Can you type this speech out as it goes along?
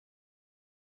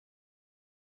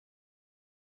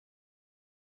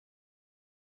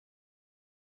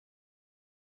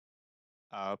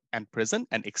and present,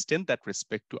 and extend that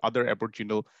respect to other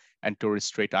Aboriginal and Torres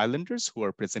Strait Islanders who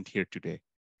are present here today.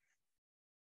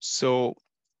 So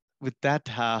with that,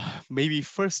 maybe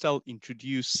first I'll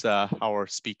introduce our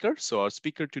speaker. So our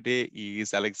speaker today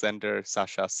is Alexandr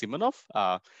Sasha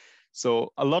Simonov.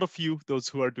 So a lot of you, those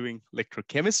who are doing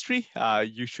electrochemistry,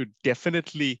 you should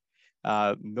definitely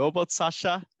know about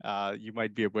Sasha. You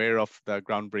might be aware of the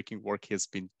groundbreaking work he has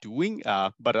been doing,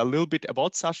 but a little bit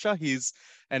about Sasha. He's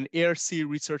an ARC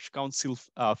Research Council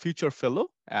Future Fellow,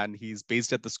 and he's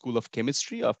based at the School of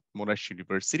Chemistry of Monash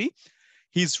University.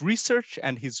 His research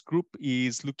and his group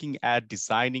is looking at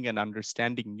designing and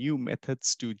understanding new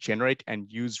methods to generate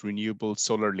and use renewable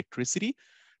solar electricity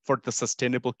for the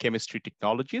sustainable chemistry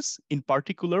technologies, in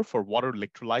particular for water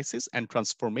electrolysis and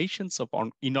transformations of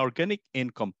inorganic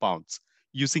N compounds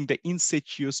using the in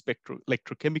situ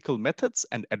electrochemical methods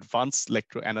and advanced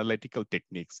electroanalytical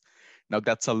techniques. Now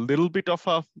that's a little bit of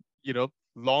a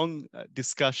long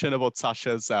discussion about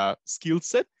Sasha's skill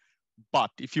set.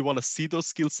 But if you want to see those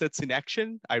skill sets in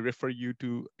action, I refer you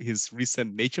to his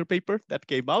recent Nature paper that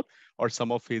came out, or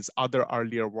some of his other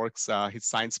earlier works, his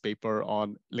science paper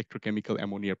on electrochemical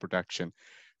ammonia production.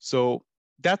 So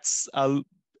that's a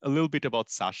little bit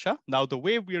about Sasha. Now, the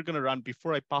way we are going to run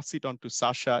before I pass it on to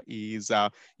Sasha is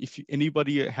if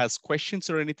anybody has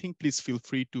questions or anything, please feel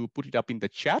free to put it up in the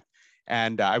chat.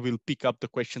 And I will pick up the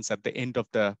questions at the end of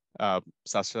the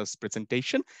Sasha's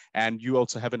presentation. And you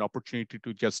also have an opportunity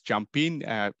to just jump in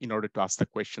order to ask the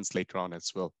questions later on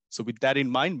as well. So with that in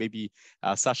mind, maybe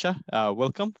Sasha,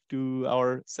 welcome to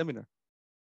our seminar.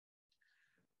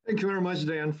 Thank you very much,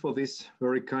 Dan, for this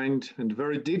very kind and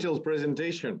very detailed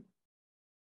presentation.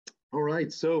 All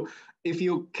right, so if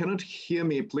you cannot hear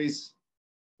me, please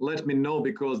let me know,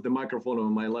 because the microphone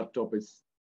on my laptop is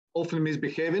often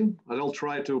misbehaving, and I'll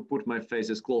try to put my face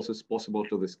as close as possible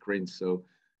to the screen so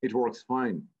it works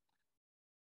fine.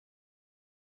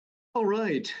 All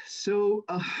right, so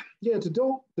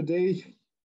today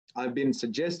I've been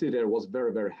suggested, I was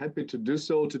very, very happy to do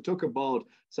so, to talk about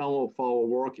some of our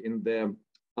work in the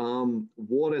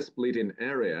water splitting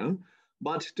area.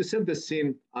 But to set the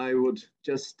scene, I would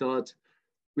just start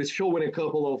with showing a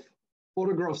couple of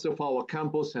photographs of our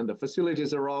campus and the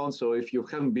facilities around. So if you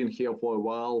haven't been here for a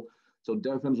while, so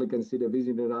definitely consider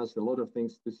visiting us. A lot of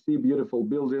things to see, beautiful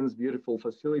buildings, beautiful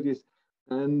facilities,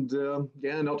 and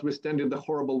notwithstanding the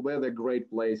horrible weather, great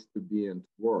place to be and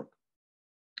work.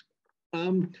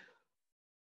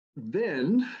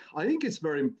 Then I think it's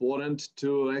very important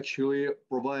to actually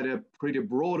provide a pretty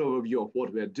broad overview of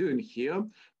what we're doing here.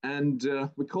 And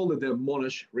we call it the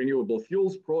Monash Renewable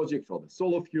Fuels Project, or the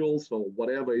solar fuels, or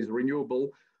whatever is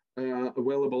renewable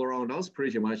available around us,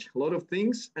 pretty much a lot of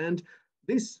things. And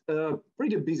this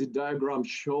pretty busy diagram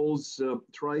tries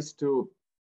to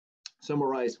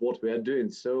summarize what we are doing.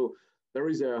 So there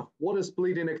is a water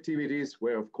splitting activities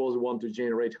where, of course, we want to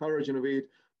generate hydrogen of it.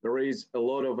 There is a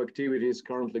lot of activities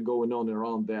currently going on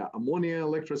around the ammonia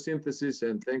electrosynthesis,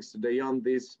 and thanks to Dayan,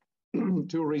 these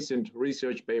two recent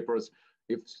research papers,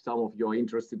 if some of you are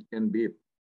interested, can be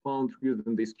found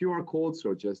using these QR codes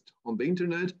or just on the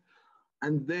internet.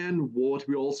 And then what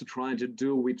we're also trying to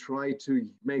do, we try to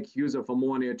make use of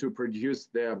ammonia to produce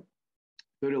the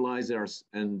fertilizers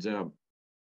and through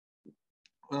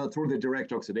the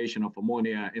direct oxidation of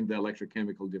ammonia in the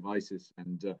electrochemical devices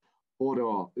and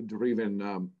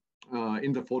photo-driven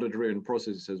in the photo-driven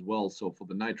processes as well. So for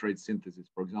the nitrate synthesis,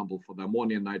 for example, for the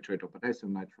ammonium nitrate or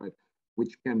potassium nitrate,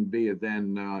 which can be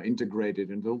then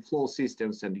integrated into flow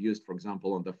systems and used, for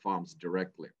example, on the farms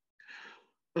directly.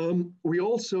 We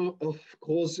also, of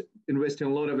course, invest in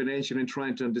a lot of attention in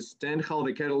trying to understand how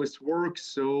the catalyst works.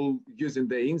 So using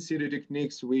the in situ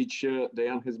techniques, which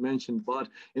Diane has mentioned, but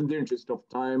in the interest of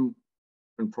time,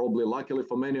 and probably luckily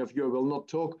for many of you, I will not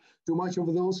talk too much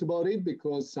of those about it,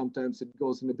 because sometimes it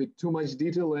goes in a bit too much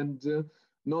detail and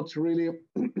not really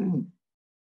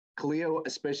clear,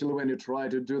 especially when you try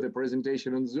to do the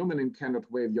presentation on Zoom and you cannot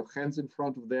wave your hands in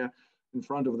front of the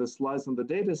slides and the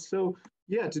data. So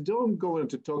yeah, today I'm going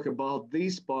to talk about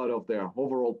this part of the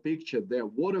overall picture, the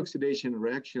water oxidation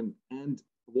reaction and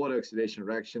water oxidation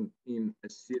reaction in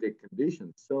acidic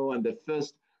conditions. So, and the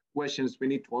first questions we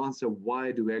need to answer,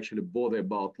 why do we actually bother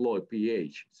about low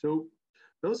pH? So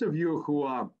those of you who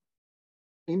are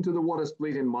into the water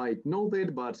splitting might know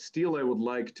that, but still I would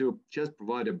like to just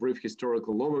provide a brief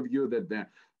historical overview that the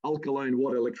alkaline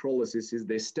water electrolysis is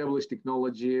the established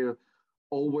technology,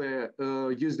 all were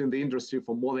used in the industry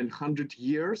for more than 100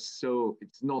 years. So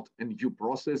it's not a new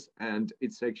process, and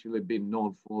it's actually been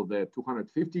known for the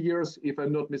 250 years, if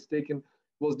I'm not mistaken,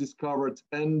 was discovered.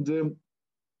 And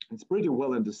It's pretty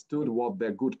well understood what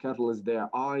their good catalysts there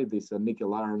are. This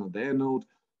nickel iron on the anode,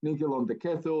 nickel on the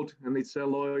cathode, and its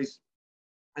alloys.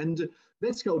 And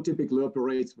that's how it typically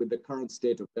operates with the current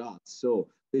state of the art. So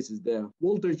this is the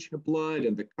voltage applied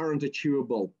and the current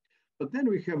achievable. But then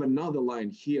we have another line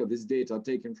here. This data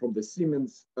taken from the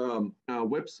Siemens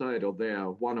website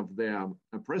or one of their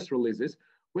press releases,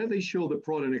 where they show the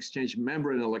proton exchange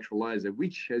membrane electrolyzer,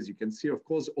 which, as you can see, of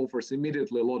course, offers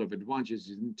immediately a lot of advantages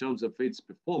in terms of its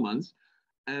performance.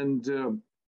 And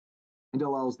it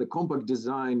allows the compact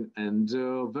design and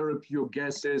very pure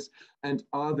gases and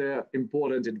other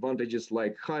important advantages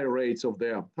like high rates of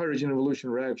the hydrogen evolution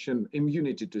reaction,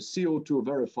 immunity to CO2,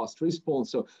 very fast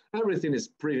response. So everything is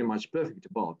pretty much perfect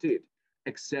about it,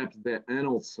 except the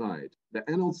anode side. The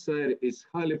anode side is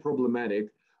highly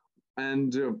problematic,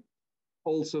 and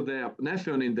also the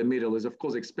naphthalene in the middle is of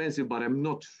course expensive, but I'm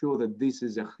not sure that this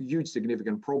is a huge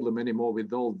significant problem anymore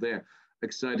with all the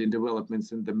exciting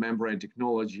developments in the membrane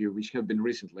technology which have been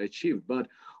recently achieved. But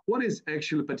what is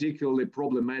actually particularly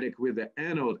problematic with the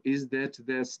anode is that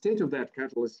the state-of-the-art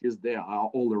catalysts there are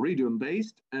all iridium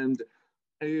based, and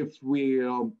if we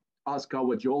ask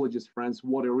our geologist friends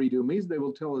what iridium is, they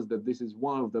will tell us that this is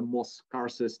one of the most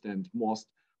scarcest and most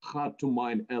hard to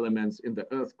mine elements in the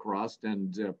earth crust,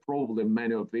 and probably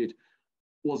many of it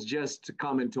was just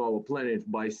coming to our planet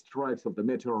by strikes of the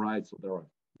meteorites. So there are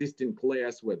distant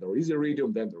layers where there is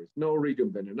iridium, then there is no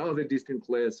iridium, then another distant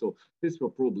layer. So this will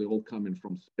probably all coming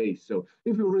from space. So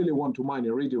if you really want to mine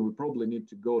iridium, we probably need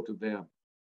to go to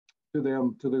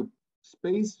the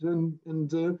space and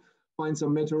find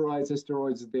some meteorites,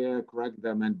 asteroids there, crack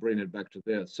them, and bring it back to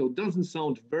there. So it doesn't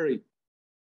sound very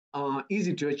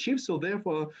easy to achieve. So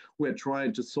therefore, we're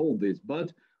trying to solve this.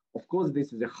 But of course,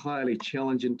 this is a highly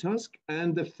challenging task.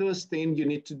 And the first thing you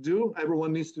need to do,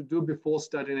 everyone needs to do before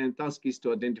starting a task, is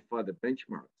to identify the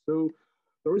benchmark. So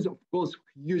there is, of course,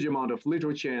 a huge amount of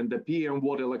literature, and the PM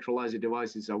water electrolyzer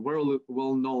devices are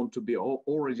well known to be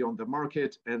already on the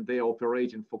market, and they are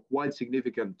operating for quite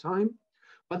significant time.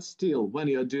 But still, when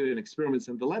you're doing experiments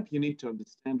in the lab, you need to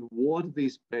understand what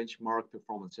this benchmark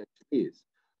performance actually is.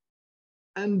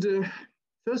 And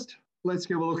first, let's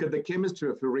have a look at the chemistry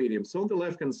of iridium. So on the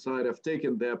left-hand side, I've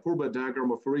taken the Purba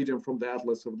diagram of iridium from the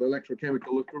Atlas of the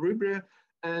Electrochemical Equilibria,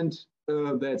 and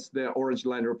that's the orange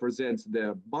line represents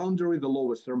the boundary, the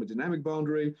lowest thermodynamic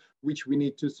boundary, which we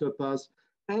need to surpass.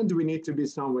 And we need to be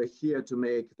somewhere here to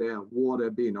make the water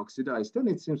being oxidized. And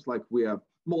it seems like we are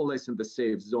more or less in the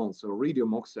safe zone. So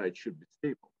iridium oxide should be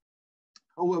stable.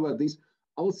 However, this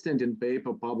outstanding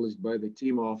paper published by the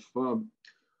team of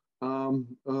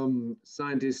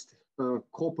scientists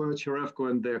Kopa, Cherevko,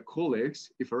 and their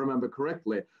colleagues, if I remember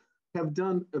correctly, have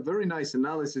done a very nice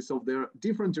analysis of their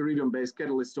different iridium-based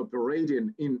catalysts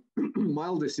operating in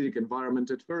mild acidic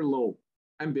environment at very low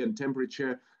ambient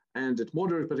temperature and at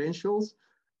moderate potentials.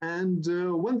 And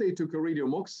when they took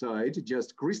iridium oxide,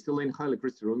 just crystalline, highly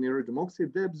crystalline iridium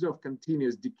oxide, they observed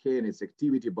continuous decay in its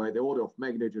activity by the order of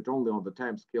magnitude only on the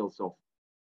time scales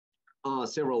of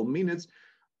several minutes.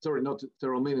 Sorry, not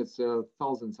several minutes,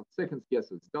 thousands of seconds.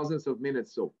 Yes, it's dozens of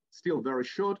minutes, so still very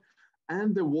short.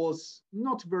 And there was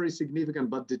not very significant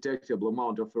but detectable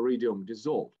amount of iridium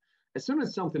dissolved. As soon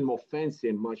as something more fancy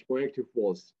and much more active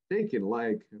was taken,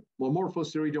 like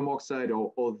amorphous iridium oxide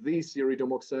or this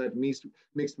iridium oxide mixed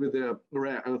with the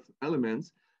rare earth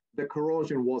elements, the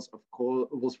corrosion was, of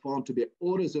course, found to be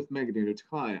orders of magnitude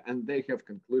higher, and they have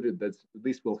concluded that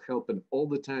this will happen all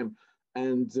the time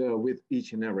and with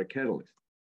each and every catalyst.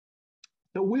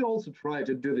 So we also try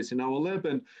to do this in our lab,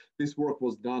 and this work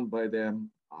was done by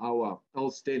our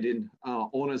outstanding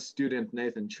honors student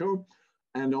Nathan Cho,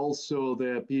 and also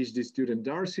the PhD student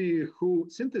Darcy, who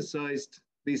synthesized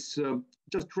this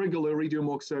just regular iridium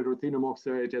oxide, ruthenium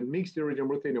oxide, and mixed iridium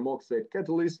ruthenium oxide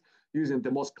catalyst using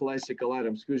the most classical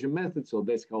atoms fusion method. So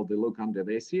that's how they look under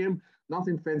the ACM.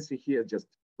 Nothing fancy here, just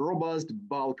robust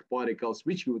bulk particles,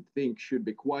 which you would think should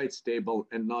be quite stable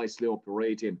and nicely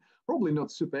operating. Probably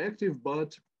not super active,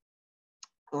 but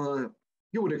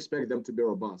you would expect them to be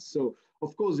robust. So,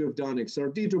 of course, we've done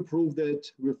XRD to prove that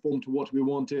we formed what we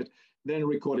wanted, then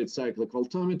recorded cyclic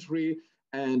voltammetry,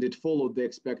 and it followed the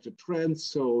expected trends.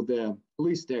 So the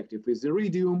least active is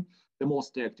iridium, the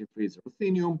most active is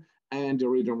ruthenium, and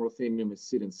iridium ruthenium is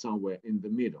sitting somewhere in the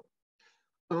middle.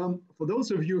 For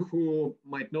those of you who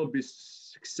might not be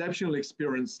exceptionally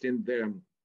experienced in the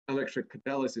electric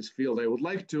catalysis field, I would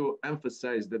like to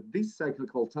emphasize that this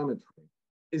cyclic voltammetry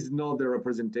is not the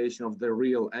representation of the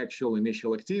real actual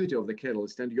initial activity of the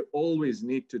catalyst, and you always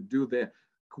need to do the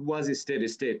quasi-steady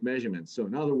state measurements. So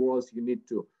in other words, you need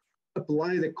to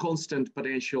apply the constant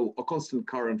potential or constant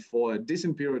current for a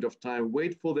decent period of time,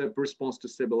 wait for the response to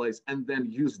stabilize, and then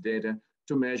use data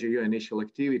to measure your initial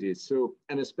activity. So,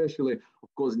 and especially,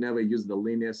 of course, never use the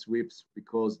linear sweeps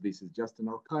because this is just an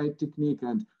archaic technique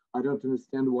and I don't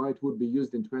understand why it would be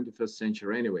used in 21st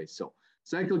century anyway. So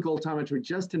cyclical altimetry,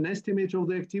 just an estimate of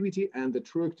the activity, and the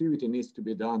true activity needs to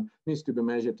be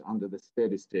measured under the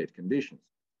steady state conditions.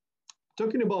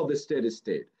 Talking about the steady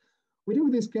state, we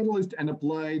took this catalyst and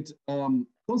applied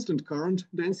constant current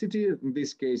density. In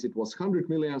this case, it was 100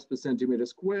 milliamps per centimeter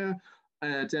square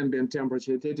at ambient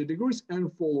temperature at 80 degrees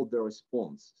and followed the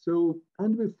response. So,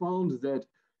 and we found that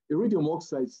iridium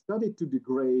oxide started to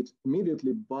degrade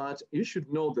immediately, but you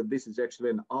should know that this is actually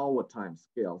an hour time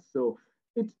scale. So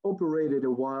it operated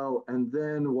a while and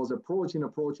then was approaching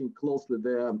closely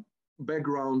the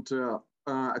background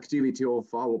activity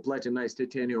of our platinized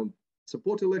titanium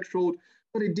support electrode,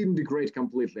 but it didn't degrade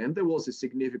completely. And there was a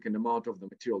significant amount of the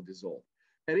material dissolved.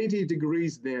 At 80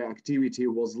 degrees, the activity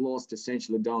was lost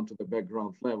essentially down to the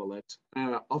background level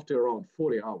after around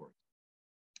 40 hours.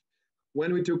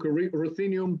 When we took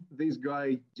ruthenium, this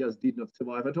guy just did not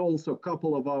survive at all. So a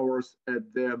couple of hours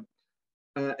at the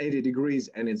 80 degrees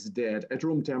and it's dead. At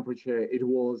room temperature, it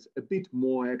was a bit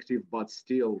more active, but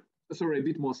still, sorry, a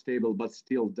bit more stable, but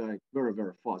still died very,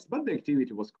 very fast. But the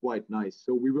activity was quite nice.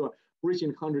 So we were reaching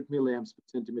 100 milliamps per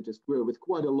centimeter square with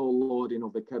quite a low loading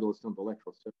of the catalyst on the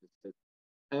electrode surfaces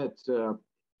at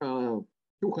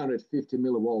 250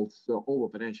 millivolts over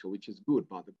potential, which is good.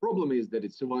 But the problem is that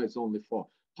it survives only for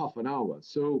half an hour.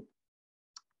 So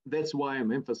that's why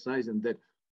I'm emphasizing that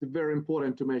it's very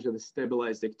important to measure the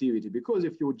stabilized activity, because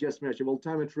if you would just measure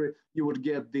voltammetry, you would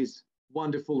get this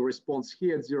wonderful response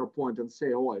here at 0 point and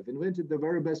say, oh, I've invented the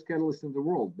very best catalyst in the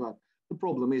world. But the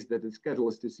problem is that this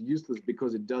catalyst is useless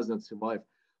because it does not survive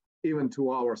even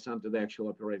 2 hours under the actual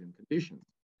operating conditions.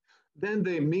 Then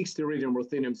the mixed iridium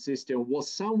ruthenium system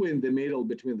was somewhere in the middle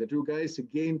between the two guys,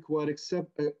 again, quite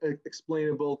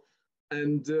explainable.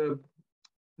 And the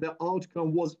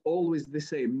outcome was always the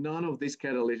same. None of these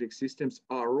catalytic systems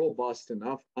are robust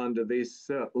enough under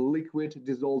these liquid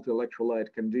dissolved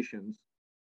electrolyte conditions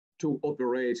to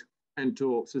operate and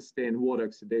to sustain water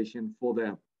oxidation for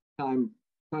the time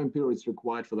periods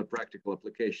required for the practical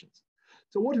applications.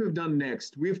 So what we've done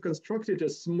next, we've constructed a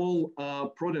small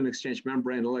proton exchange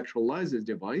membrane electrolysis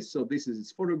device. So this is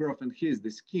its photograph, and here's the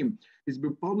scheme. It's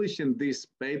been published in this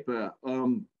paper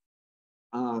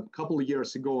a couple of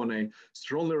years ago, and I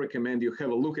strongly recommend you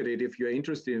have a look at it if you're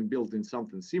interested in building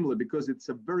something similar, because it's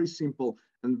a very simple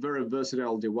and very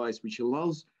versatile device which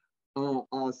allows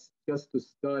us just to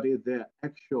study the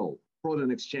actual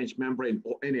proton exchange membrane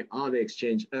or any other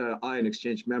ion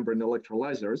exchange membrane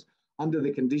electrolyzers under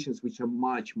the conditions which are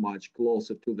much, much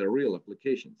closer to the real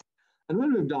applications. And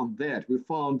when we've done that, we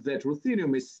found that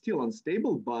ruthenium is still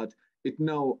unstable, but it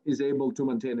now is able to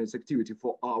maintain its activity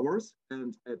for hours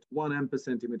and at 1 amp per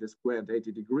centimeter squared at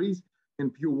 80 degrees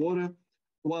in pure water,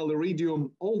 while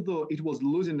iridium, although it was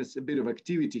losing a bit of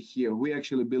activity here, we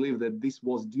actually believe that this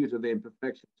was due to the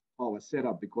imperfections of our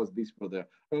setup, because these were the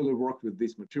early work with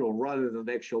this material rather than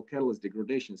the actual catalyst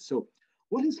degradation. So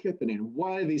what is happening?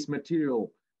 Why this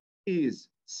material is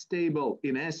stable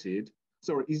in acid,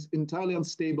 is entirely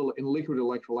unstable in liquid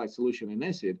electrolyte solution in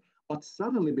acid, but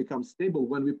suddenly becomes stable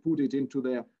when we put it into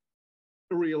the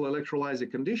real electrolyzer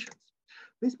conditions.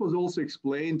 This was also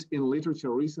explained in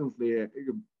literature recently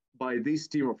by this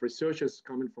team of researchers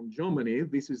coming from Germany.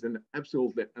 This is an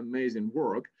absolutely amazing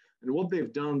work. And what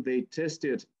they've done, they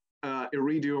tested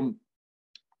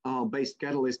iridium-based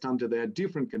catalyst under their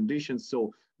different conditions.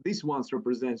 So this one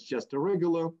represents just a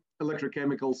regular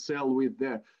electrochemical cell with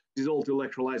the dissolved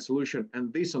electrolyte solution,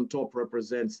 and this on top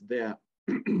represents their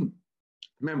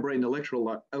membrane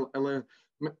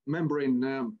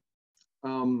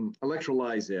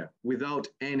electrolyzer without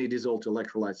any dissolved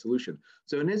electrolyte solution.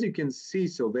 So, and as you can see,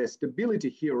 so the stability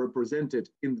here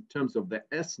represented in terms of the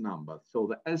S number. So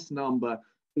the S number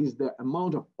is the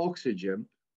amount of oxygen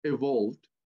evolved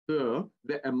per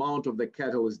the amount of the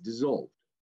catalyst dissolved.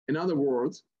 In other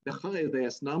words, the higher the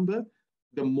S number,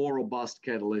 the more robust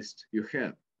catalyst you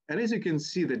have. And as you can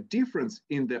see, the difference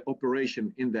in the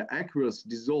operation in the aqueous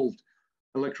dissolved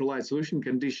electrolyte solution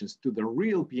conditions to the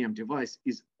real PM device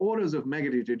is orders of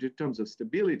magnitude in terms of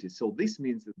stability. So this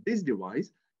means that this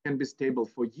device can be stable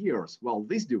for years, while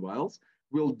this device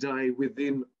will die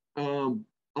within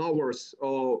hours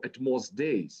or at most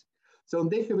days. So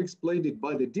they have explained it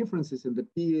by the differences in the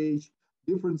pH,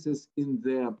 differences in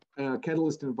the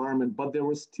catalyst environment, but there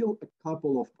were still a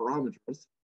couple of parameters,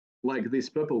 like this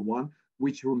purple one,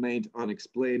 which remained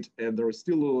unexplained. And there is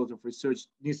still a lot of research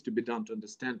needs to be done to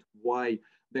understand why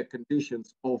the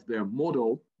conditions of their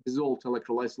model dissolved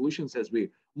electrolyte solutions, as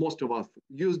most of us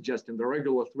use just in the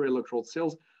regular 3-electrode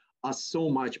cells, are so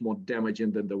much more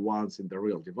damaging than the ones in the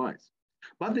real device.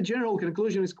 But the general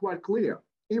conclusion is quite clear.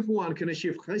 If one can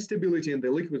achieve high stability in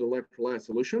the liquid electrolyte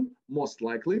solution, most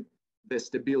likely the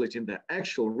stability in the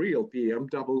actual real PEM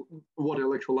double water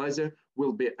electrolyzer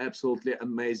will be absolutely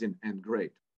amazing and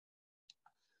great.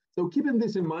 So keeping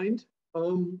this in mind,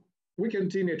 we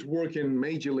continued working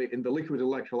majorly in the liquid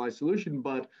electrolyte solution,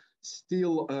 but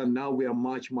still now we are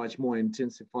much more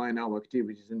intensifying our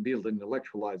activities in building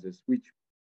electrolyzers, which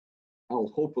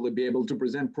I'll hopefully be able to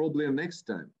present probably next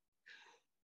time.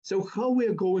 So how we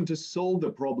are going to solve the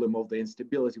problem of the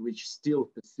instability which still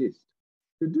persists?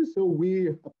 To do so, we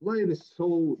apply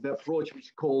the approach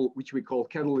which we call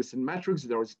catalyst and matrix.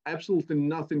 There is absolutely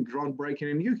nothing groundbreaking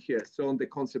and new here, so the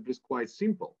concept is quite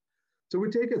simple. So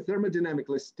we take a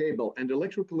thermodynamically stable and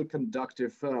electrically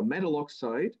conductive metal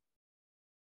oxide.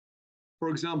 For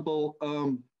example,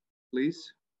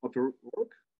 please, auto work.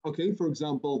 Okay, for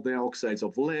example, the oxides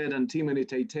of lead, antimony,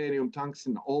 titanium,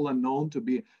 tungsten, all are known to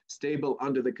be stable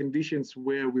under the conditions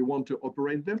where we want to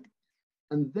operate them.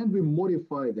 And then we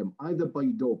modify them either by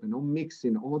doping or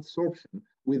mixing or adsorption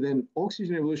with an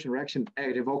oxygen evolution reaction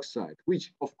active oxide,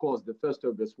 which of course the first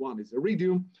obvious one is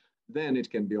iridium. Then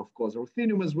it can be of course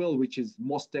ruthenium as well, which is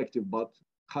most active but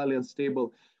highly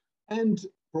unstable. And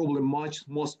probably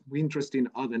most interesting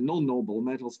are the non-noble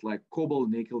metals like cobalt,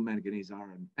 nickel, manganese,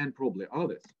 iron, and probably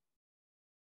others.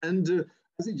 And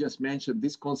as I just mentioned,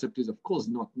 this concept is of course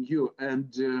not new.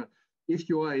 And if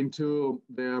you are into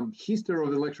the history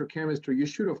of electrochemistry, you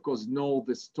should, of course, know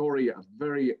the story, a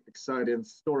very exciting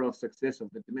story of success of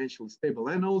the dimensionally stable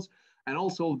anodes, and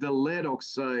also the lead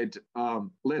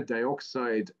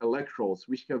dioxide electrodes,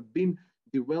 which have been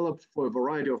developed for a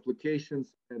variety of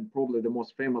applications. And probably the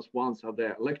most famous ones are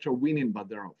the electrowinning, but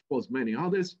there are, of course, many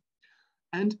others.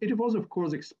 And it was, of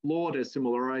course, explored as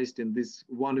similarized in this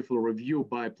wonderful review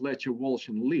by Pletcher, Walsh,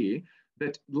 and Lee,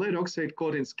 that lead oxide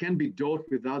coatings can be doped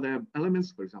with other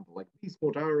elements, for example, like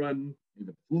bismuth, iron,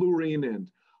 even fluorine, and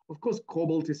of course,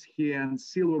 cobalt is here, and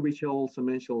silver, which I'll also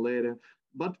mention later.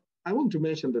 But I want to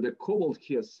mention that the cobalt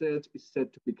here is said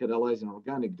to be catalyzing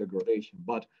organic degradation.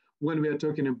 But when we are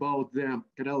talking about the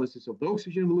catalysis of the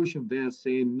oxygen evolution, they're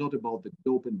saying not about the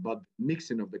doping, but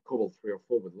mixing of the cobalt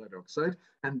 304 with lead oxide.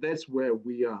 And that's where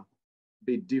we are a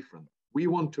bit different. We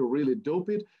want to really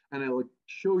dope it, and I'll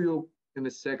show you in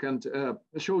a second,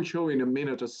 show in a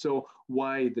minute or so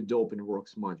why the doping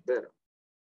works much better.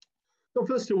 So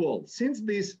first of all, since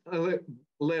these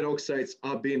lead oxides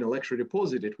are being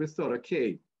electrodeposited, we thought,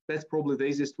 okay, that's probably the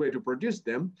easiest way to produce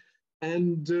them.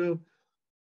 And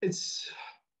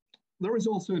there is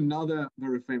also another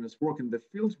very famous work in the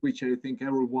field, which I think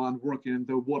everyone working in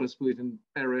the water splitting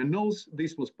area knows.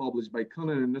 This was published by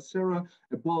Conan and Nacera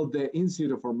about the in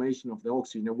situ formation of the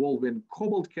oxygen evolving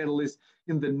cobalt catalyst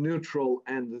in the neutral,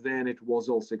 and then it was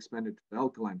also expanded to the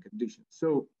alkaline condition.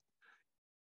 So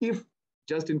if,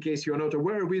 just in case you're not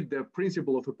aware of it, the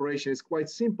principle of operation is quite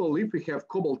simple. If we have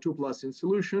cobalt 2+ in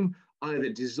solution, either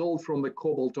dissolved from the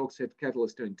cobalt oxide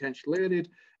catalyst to intentionally add it,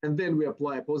 and then we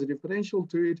apply a positive potential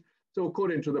to it. So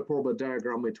according to the Probert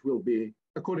diagram, it will be,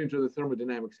 according to the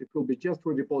thermodynamics, it will be just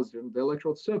redeposited on the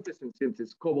electrode surface, and since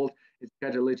it's cobalt, it's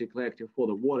catalytically active for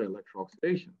the water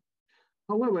electroxidation.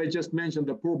 However, I just mentioned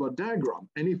the Probert diagram,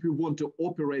 and if we want to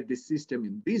operate the system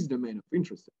in this domain of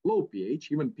interest, low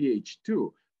pH, even pH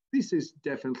 2, this is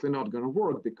definitely not going to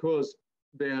work because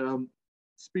the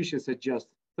species are just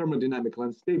thermodynamically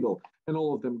unstable, and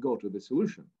all of them go to the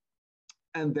solution.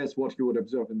 And that's what you would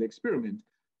observe in the experiment.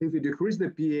 If you decrease the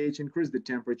pH, increase the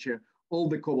temperature, all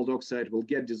the cobalt oxide will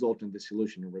get dissolved in the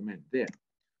solution and remain there.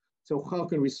 So how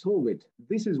can we solve it?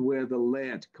 This is where the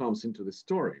lead comes into the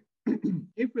story.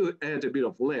 If we add a bit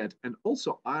of lead and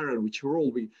also iron, which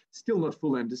role we still not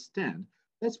fully understand,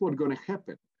 that's what's going to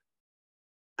happen.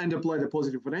 And apply the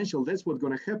positive potential, that's what's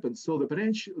going to happen. So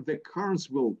the currents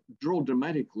will draw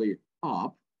dramatically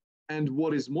up. And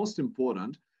what is most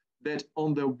important, that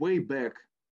on the way back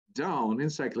down in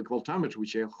cyclic voltammetry,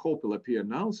 which I hope will appear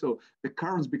now, so the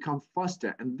currents become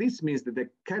faster. And this means that the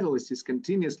catalyst is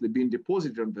continuously being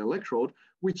deposited on the electrode,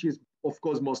 which is, of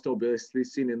course, most obviously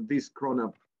seen in this Corona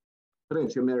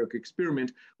potentiomeric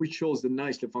experiment, which shows the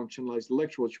nicely functionalized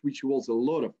electrode, which holds a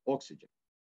lot of oxygen.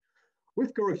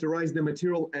 We've characterized the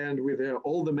material and with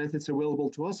all the methods available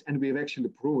to us, and we've actually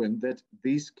proven that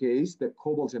this case, the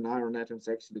cobalt and iron atoms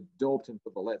actually doped into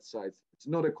the lead sides. It's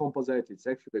not a composite, it's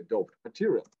actually a doped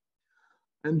material.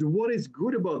 And what is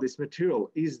good about this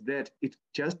material is that it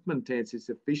just maintains its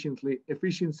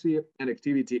efficiency and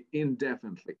activity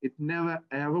indefinitely. It never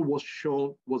ever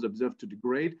was observed to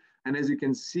degrade. And as you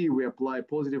can see, we apply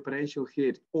positive potential here,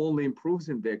 it only improves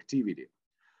in the activity.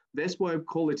 That's why I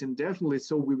call it indefinitely.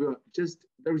 So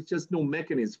there is just no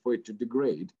mechanism for it to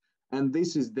degrade. And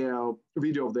this is the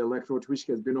video of the electrode, which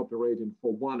has been operating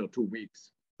for 1 or 2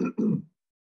 weeks.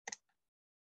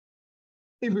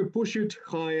 If we push it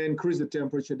higher, increase the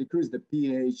temperature, decrease the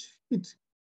pH, it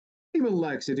even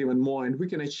likes it even more, and we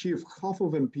can achieve half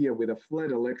of ampere with a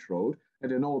flat electrode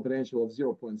at a normal potential of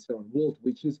 0.7 volt,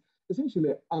 which is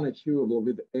essentially unachievable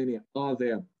with any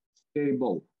other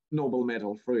stable noble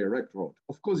metal-free electrode.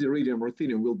 Of course, iridium or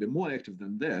ruthenium will be more active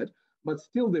than that, but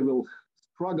still they will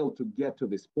struggle to get to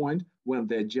this point when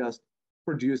they're just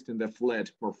produced in the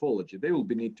flat morphology. They will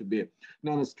need to be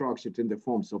nanostructured in the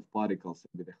forms of particles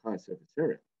with a high surface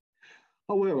area.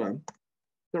 However,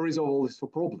 there is always a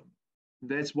problem.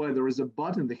 That's why there is a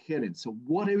but in the heading. So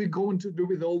what are we going to do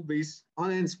with all these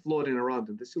ions floating around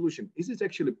in the solution? Is it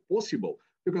actually possible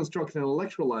to construct an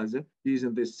electrolyzer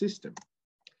using this system?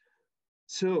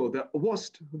 So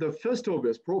the first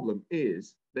obvious problem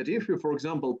is that if you, for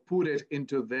example, put it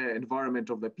into the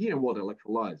environment of the PM water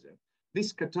electrolyzer,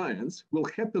 these cations will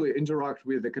happily interact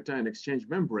with the cation exchange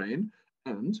membrane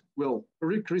and will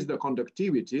increase the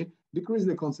conductivity, decrease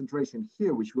the concentration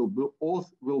here, which will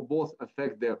both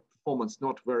affect their performance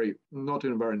not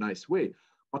in a very nice way.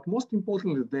 But most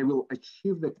importantly, they will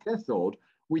achieve the cathode,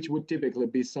 which would typically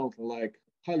be something like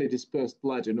highly dispersed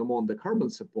platinum on the carbon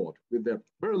support with the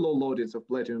very low loadings of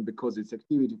platinum because its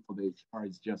activity for the HR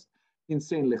is just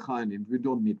insanely high and we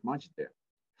don't need much there.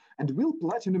 And will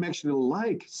platinum actually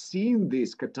like seeing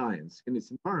these cations in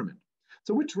its environment?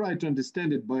 So we try to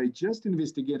understand it by just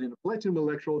investigating a platinum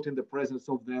electrode in the presence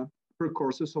of the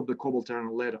precursors of the cobalt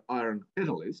iron lead iron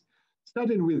catalyst.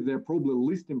 Starting with the probably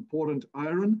least important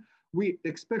iron, we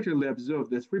expectedly observe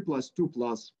the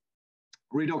 3+2+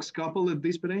 redox couple at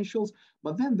these potentials,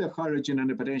 but then the hydrogen and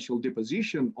the potential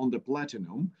deposition on the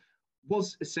platinum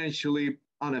was essentially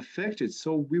unaffected.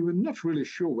 So we were not really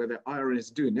sure whether iron is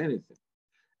doing anything.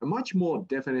 A much more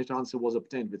definite answer was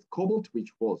obtained with cobalt,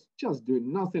 which was just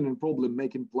doing nothing and probably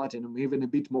making platinum even a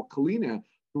bit more cleaner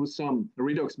through some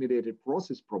redox-mediated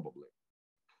process, probably.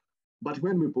 But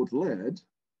when we put lead,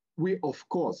 we, of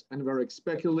course, and very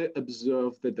expectedly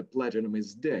observe that the platinum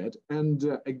is dead.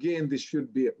 And again, this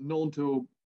should be known to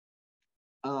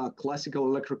classical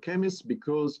electrochemists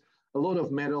because a lot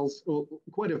of metals,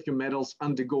 quite a few metals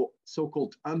undergo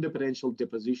so-called underpotential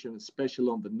deposition, especially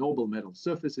on the noble metal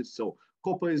surfaces. So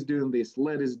copper is doing this,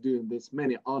 lead is doing this,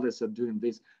 many others are doing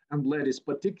this, and lead is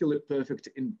particularly perfect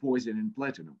in poisoning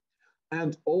platinum.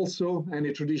 And also,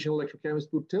 any traditional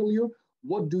electrochemist would tell you,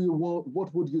 what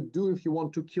would you do if you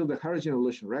want to kill the hydrogen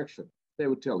evolution reaction? They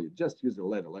would tell you, just use a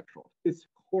lead electrode. It's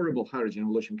horrible hydrogen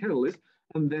evolution catalyst,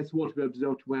 and that's what we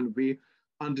observed when we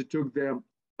undertook the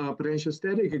potential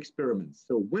static experiments.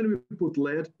 So when we put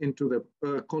lead into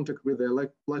the contact with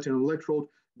the platinum electrode,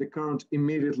 the current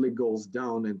immediately goes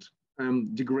down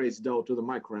and degrades down to the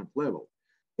microamp level.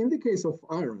 In the case of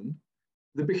iron,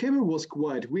 the behavior was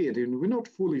quite weird, and we're not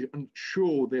fully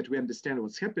sure that we understand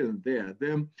what's happening there.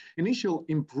 The initial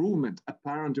improvement,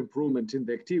 apparent improvement in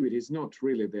the activity is not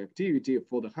really the activity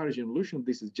for the hydrogen evolution.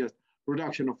 This is just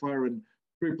reduction of iron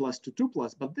 3+ to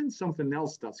 2+, but then something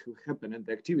else starts to happen and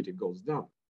the activity goes down.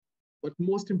 But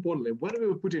most importantly, when we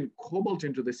were putting cobalt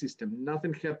into the system,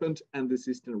 nothing happened and the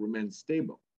system remained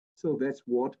stable. So that's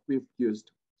what we've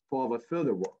used for our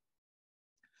further work.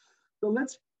 So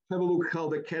let's have a look how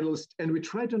the catalyst, and we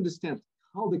try to understand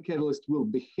how the catalyst will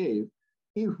behave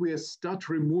if we start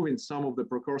removing some of the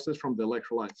precursors from the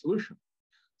electrolyte solution.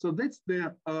 So that's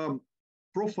the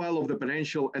profile of the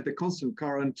potential at the constant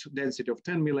current density of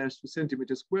 10 milliamps per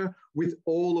centimeter square with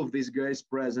all of these guys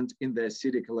present in the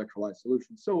acidic electrolyte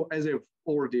solution. So as I've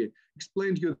already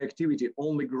explained to you, the activity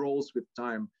only grows with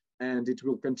time and it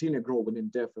will continue growing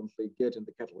indefinitely, getting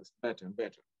the catalyst better and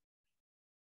better.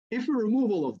 If we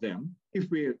remove all of them, if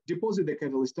we deposit the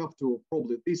catalyst up to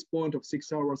probably this point of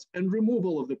 6 hours and remove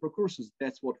all of the precursors,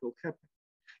 that's what will happen.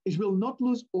 It will not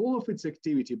lose all of its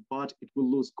activity, but it will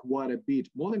lose quite a bit,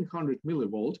 more than 100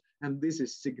 millivolt, and this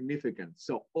is significant.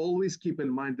 So always keep in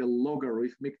mind the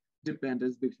logarithmic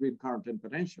dependence between current and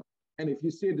potential. And if you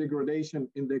see a degradation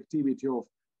in the activity of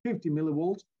 50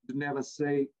 millivolts, do never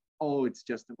say, oh, it's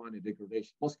just a minor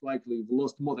degradation. Most likely you've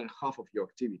lost more than half of your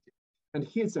activity. And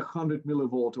here's 100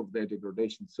 millivolt of their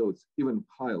degradation, so it's even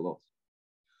higher loss.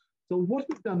 So what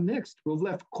we've done next, we've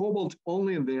left cobalt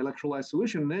only in the electrolyte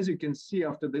solution. And as you can see,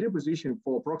 after the deposition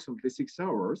for approximately 6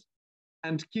 hours,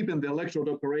 and keeping the electrode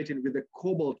operating with the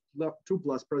cobalt 2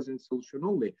 plus present solution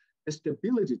only, the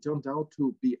stability turned out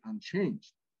to be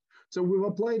unchanged. So we've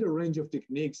applied a range of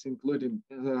techniques, including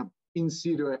in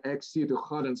situ, ex situ,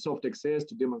 hard and soft XAS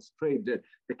to demonstrate that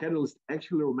the catalyst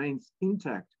actually remains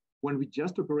intact when we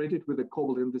just operated with the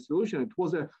cobalt in the solution. It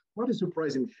was quite a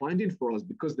surprising finding for us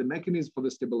because the mechanism for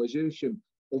the stabilization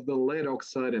of the lead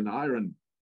oxide and iron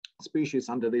species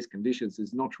under these conditions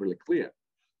is not really clear.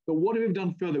 So what we've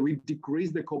done further, we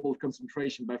decreased the cobalt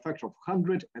concentration by a factor of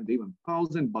 100 and even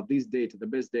 1,000, but this data, the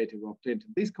best data we obtained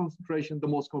in this concentration, the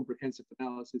most comprehensive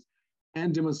analysis,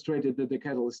 and demonstrated that the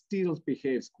catalyst still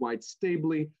behaves quite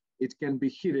stably. It can be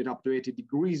heated up to 80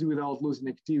 degrees without losing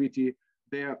activity.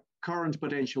 Their current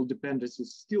potential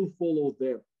dependencies still follow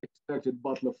their expected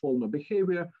Butler-Follner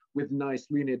behavior with nice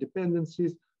linear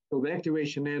dependencies. So the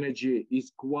activation energy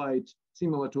is quite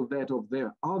similar to that of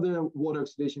their other water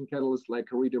oxidation catalysts like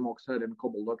iridium oxide and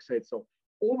cobalt oxide. So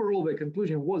overall, the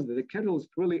conclusion was that the catalyst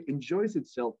really enjoys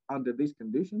itself under these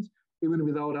conditions, even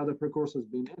without other precursors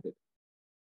being added.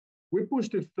 We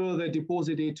pushed it further,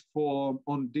 deposited it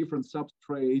on different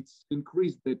substrates,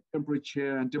 increased the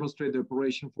temperature and demonstrated the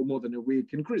operation for more than a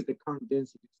week, increased the current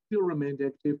density, still remained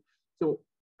active. So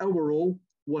overall,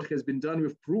 what has been done,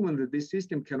 we've proven that this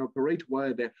system can operate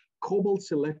via the cobalt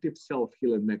selective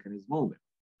self-healing mechanism only.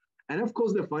 And of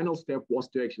course, the final step was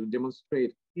to actually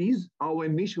demonstrate, is our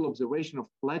initial observation of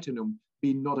platinum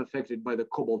being not affected by the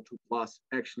cobalt 2 plus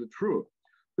actually true?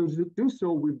 So to do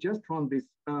so, we've just run this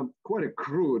quite a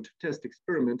crude test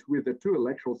experiment with the two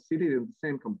electrodes seated in the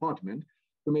same compartment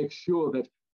to make sure that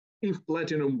if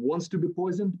platinum wants to be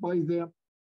poisoned by the,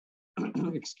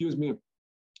 excuse me,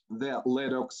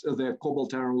 the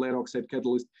cobalt iron lead oxide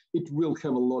catalyst, it will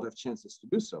have a lot of chances to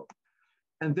do so.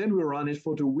 And then we run it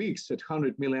for 2 weeks at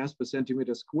 100 milliamps per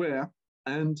centimeter square,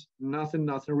 and nothing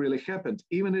really happened.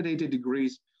 Even at 80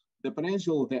 degrees, the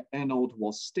potential of the anode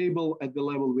was stable at the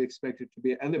level we expected to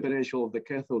be, and the potential of the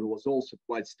cathode was also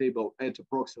quite stable at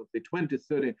approximately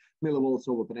 20-30 millivolts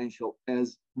over potential,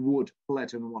 as would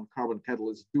platinum 1 carbon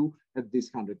catalysts do at this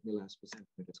 100 milliamps per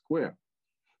centimeter square.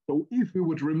 So if we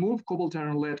would remove cobalt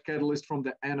iron lead catalyst from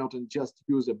the anode and just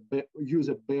use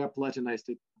a bare platinized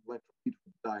electrode, it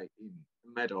would die in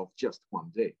a matter of just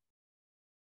 1 day.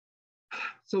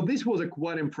 So this was a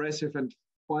quite impressive and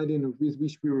finding with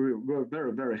which we were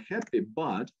very, very happy.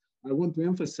 But I want to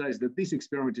emphasize that this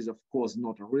experiment is, of course,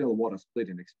 not a real water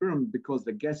splitting experiment because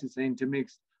the gases are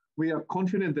intermixed. We are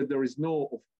confident that there is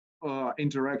no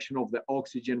interaction of the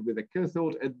oxygen with the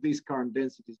cathode at these current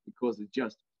densities because it's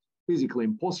just physically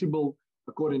impossible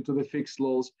according to the fixed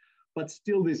laws. But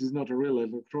still, this is not a real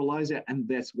electrolyzer, and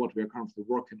that's what we're currently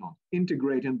working on,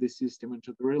 integrating this system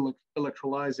into the real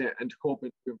electrolyzer and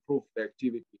hoping to improve the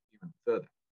activity even further.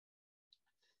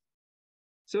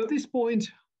 So at this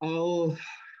point, I'll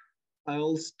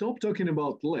stop talking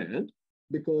about lead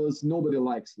because nobody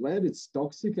likes lead. It's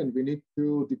toxic, and we need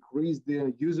to decrease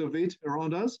the use of it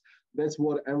around us. That's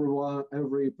what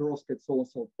every perovskite solar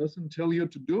cell person tell you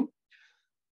to do.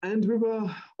 And we were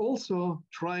also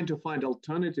trying to find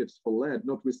alternatives for lead,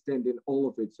 notwithstanding all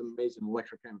of its amazing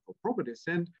electrochemical properties.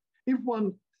 And if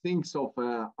one thinks of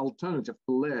an alternative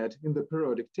to lead in the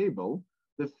periodic table,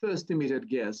 the first emitted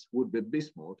gas would be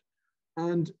bismuth.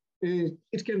 And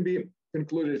it can be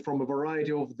concluded from a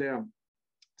variety of their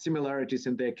similarities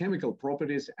in their chemical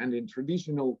properties, and in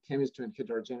traditional chemistry and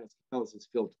heterogeneous catalysis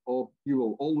field, you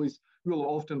will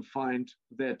often find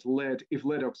that lead, if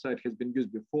lead oxide has been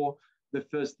used before, the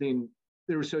first thing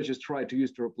the researchers try to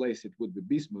use to replace it would be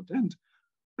bismuth. And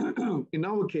in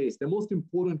our case, the most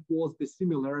important was the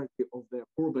similarity of their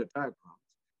orbit diagrams.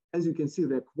 As you can see,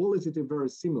 they're qualitatively very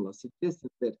similar, suggesting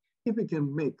that if we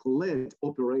can make lead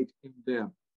operate in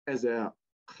there as a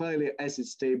highly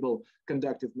acid-stable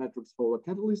conductive matrix for a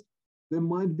catalyst, there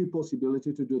might be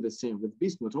possibility to do the same with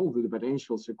bismuth, although the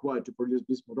potentials required to produce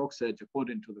bismuth oxide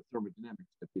according to the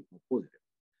thermodynamics are a bit more positive.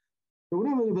 So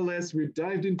nevertheless, we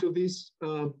dived into this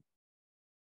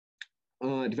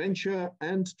adventure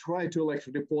and tried to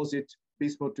electrodeposit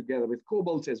bismuth together with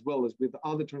cobalt as well as with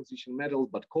other transition metals,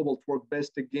 but cobalt worked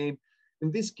best again. In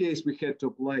this case, we had to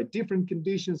apply different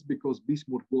conditions because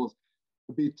bismuth was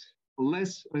a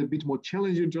bit more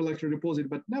challenging to electrodeposit,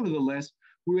 but nevertheless,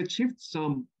 we achieved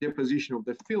some deposition of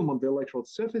the film on the electrode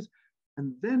surface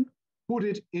and then put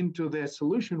it into the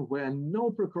solution where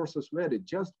no precursors were added,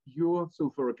 just pure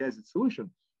sulfuric acid solution.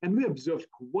 And we observed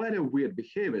quite a weird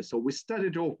behavior. So we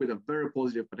started off with a very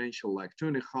positive potential, like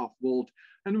 2.5 volt,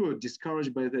 and we were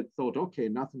discouraged by that, thought, okay,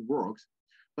 nothing works.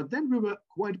 But then we were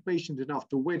quite patient enough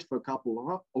to wait for a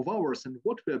couple of hours. And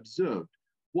what we observed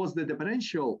was that the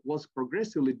potential was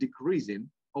progressively decreasing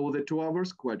over the 2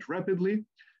 hours quite rapidly,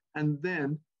 and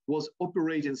then was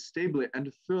operating stably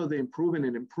and further improving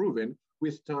and improving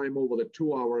with time over the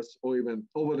 2 hours or even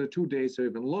over the 2 days or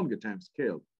even longer time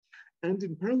scale. And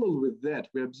in parallel with that,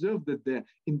 we observed that the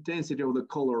intensity of the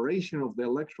coloration of the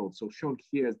electrode, so shown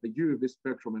here as the UV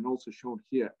spectrum and also shown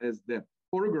here as the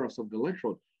photographs of the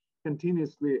electrode,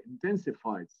 continuously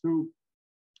intensified. So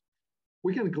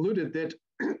we concluded that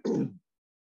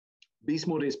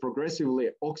bismuth is progressively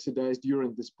oxidized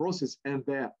during this process and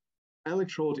the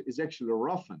electrode is actually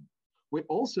roughened. We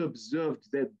also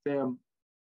observed that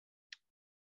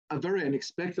very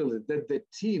unexpectedly that the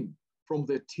tin from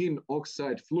the tin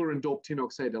oxide, fluorine-doped tin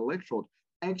oxide electrode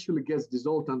actually gets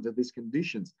dissolved under these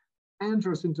conditions,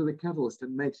 enters into the catalyst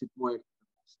and makes it more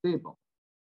stable.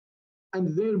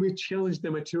 And then we challenged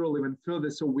the material even further.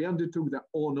 So we undertook the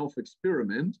on-off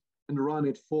experiment and ran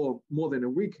it for more than a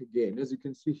week again, as you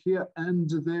can see here. And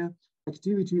the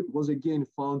activity was again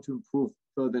found to improve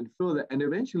further and further. And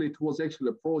eventually it was actually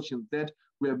approaching that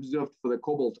we observed for the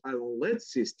cobalt iron lead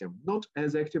system, not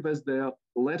as active as the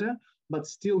latter, but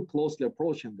still closely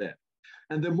approaching that.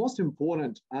 And the most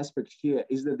important aspect here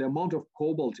is that the amount of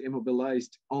cobalt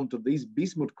immobilized onto these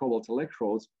bismuth cobalt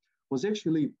electrodes was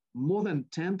actually more than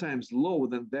 10 times lower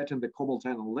than that in the cobalt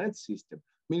iron lead system,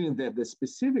 meaning that the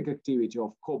specific activity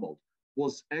of cobalt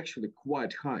was actually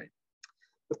quite high.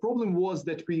 The problem was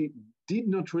that we did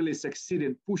not really succeed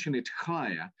in pushing it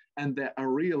higher, and the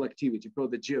areal activity per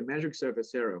the geometric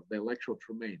surface area of the electrode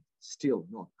remained still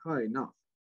not high enough.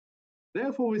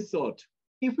 Therefore, we thought,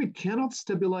 if we cannot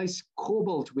stabilize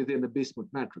cobalt within the bismuth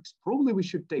matrix, probably we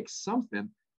should take something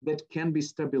that can be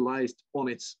stabilized on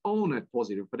its own at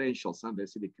positive potentials under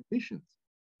acidic conditions,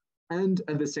 and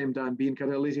at the same time being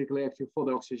catalytically active for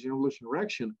the oxygen evolution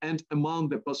reaction. And among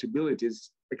the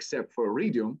possibilities, except for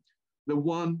iridium, the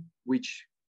one which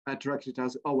attracted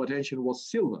our attention was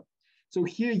silver. So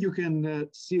here you can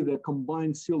see the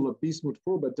combined silver bismuth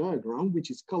Fourier diagram,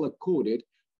 which is color-coded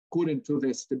according to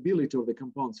the stability of the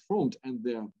compounds formed, and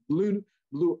the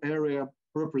blue area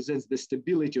represents the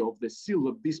stability of the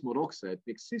silver bismuth oxide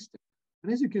mixed system.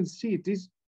 And as you can see, it is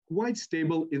quite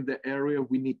stable in the area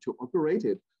we need to operate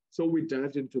it. So we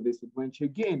dived into this adventure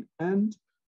again and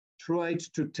tried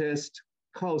to test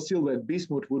how silver and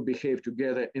bismuth would behave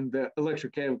together in the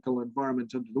electrochemical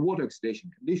environment under the water oxidation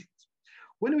conditions.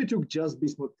 When we took just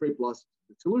bismuth 3+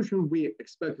 the solution, we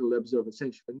expectedly observed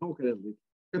essentially no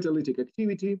catalytic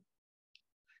activity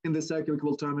in the cyclic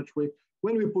voltammetry.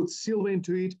 When we put silver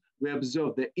into it, we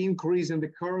observed the increase in the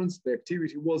currents. The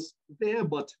activity was there,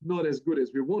 but not as good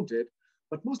as we wanted.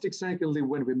 But most excitingly,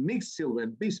 when we mixed silver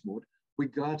and bismuth, we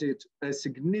got it a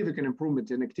significant improvement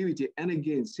in activity. And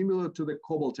again, similar to the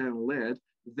cobalt and lead,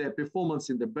 the performance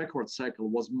in the backward cycle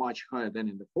was much higher than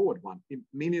in the forward one,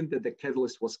 meaning that the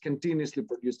catalyst was continuously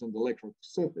produced on the electrode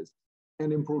surface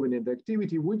and improving in the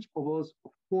activity, which was,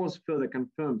 of course, further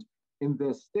confirmed in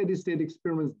the steady state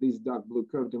experiments. This dark blue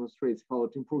curve demonstrates how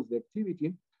it improves the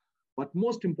activity. But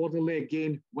most importantly,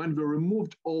 again, when we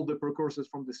removed all the precursors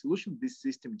from the solution, this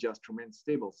system just remains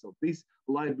stable. So this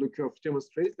light blue curve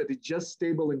demonstrates that it's just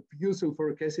stable in pure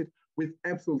sulfuric acid with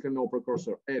absolutely no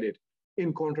precursor added,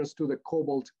 in contrast to the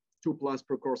cobalt 2+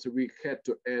 precursor we had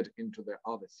to add into the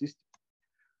other system.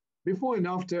 Before and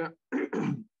after,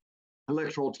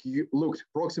 electrode looked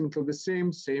approximately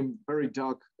the same very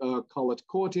dark colored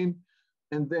coating.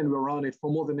 And then we ran it for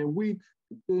more than a week,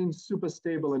 again, super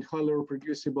stable and highly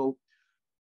reproducible.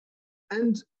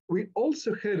 And we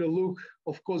also had a look,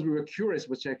 of course, we were curious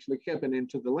what's actually happened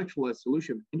into the electrolyte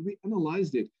solution, and we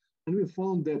analyzed it. And we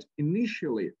found that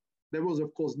initially, there was,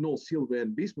 of course, no silver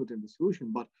and bismuth in the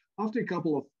solution, but after a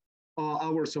couple of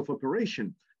hours of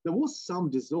operation, there was some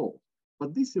dissolved,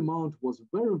 but this amount was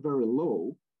very, very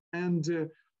low and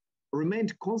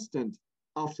remained constant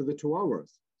after the 2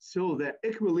 hours. So the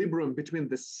equilibrium between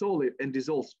the solid and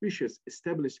dissolved species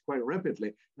established quite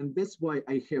rapidly. And that's why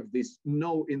I have this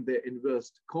no in the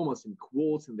inverse commas in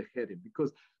quotes in the heading,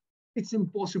 because it's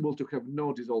impossible to have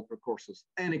no dissolved precursors.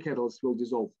 Any catalyst will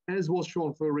dissolve, as was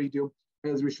shown for iridium,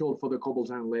 as we showed for the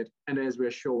cobalt iron lead, and as we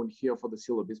are showing here for the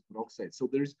silver bismuth oxide. So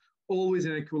there's always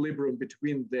an equilibrium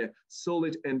between the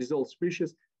solid and dissolved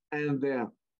species, and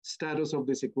the status of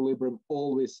this equilibrium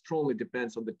always strongly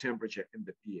depends on the temperature and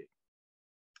the pH.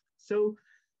 So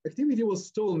activity was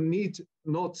still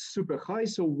not super high.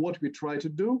 So what we try to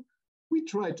do, we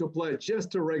try to apply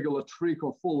just a regular trick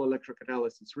of full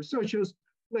electrocatalysis researchers.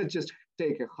 Let's just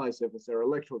take a high surface area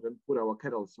electrode and put our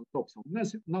catalyst on top. So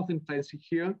nothing fancy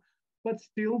here, but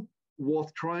still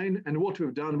worth trying. And what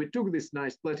we've done, we took this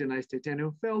nice platinized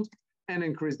titanium felt and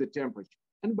increased the temperature.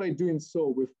 And by doing so,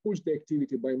 we've pushed the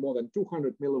activity by more than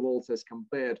 200 millivolts as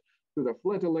compared to the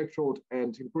flat electrode,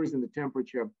 and increasing the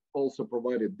temperature also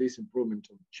provided this improvement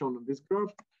shown on this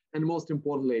graph. And most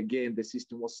importantly, again, the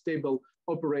system was stable,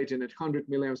 operating at 100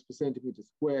 milliamps per centimeter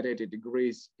squared, 80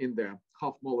 degrees in the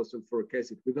half molar sulfuric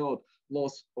acid without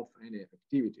loss of any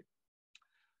activity.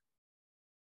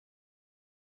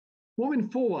 Moving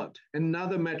forward,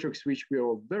 another matrix which we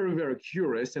are very, very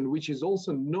curious and which is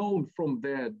also known from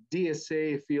the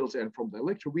DSA field and from the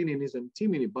electrowinning is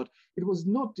antimony, but it was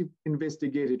not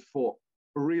investigated for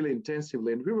really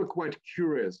intensively. And we were quite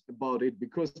curious about it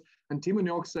because antimony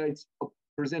oxides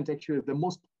present actually the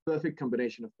most perfect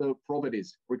combination of the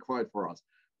properties required for us.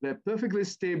 They're perfectly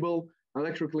stable,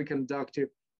 electrically conductive,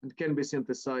 and can be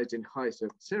synthesized in high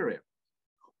surface area.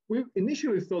 We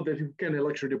initially thought that we can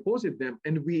electrodeposit them,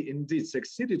 and we indeed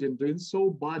succeeded in doing so,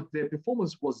 but their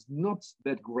performance was not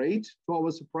that great. To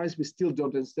our surprise, we still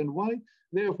don't understand why.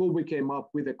 Therefore, we came up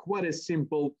with a quite a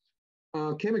simple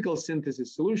chemical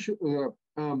synthesis solution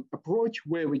approach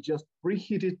where we just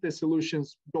preheated the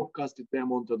solutions, dropcasted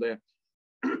them onto the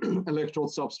electrode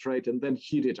substrate, and then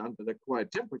heat it under the quiet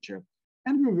temperature.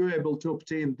 And we were able to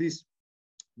obtain this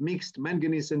mixed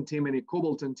manganese antimony,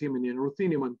 cobalt antimony, and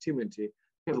ruthenium antimony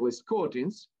catalyst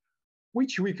coatings,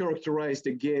 which we characterized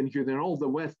again using all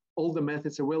the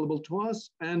methods available to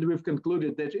us. And we've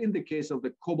concluded that in the case of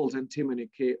the cobalt antimony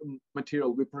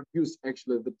material, we produce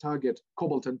actually the target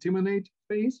cobalt antimonate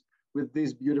phase with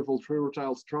this beautiful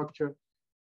trirotile structure.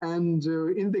 And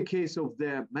in the case of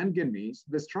the manganese,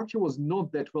 the structure was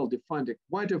not that well defined.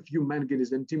 Quite a few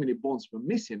manganese antimony bonds were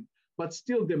missing, but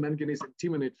still the manganese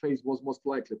antimonate phase was most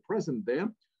likely present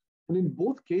there. And in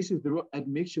both cases, there were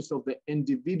admixtures of the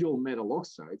individual metal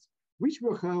oxides, which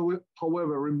were,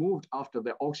 however, removed after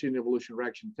the oxygen evolution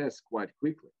reaction test quite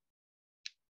quickly.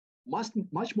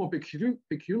 Much more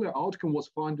peculiar outcome was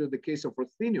found in the case of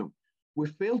ruthenium. We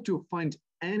failed to find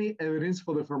any evidence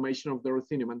for the formation of the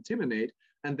ruthenium antimonate,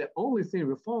 and the only thing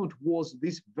we found was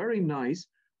this very nice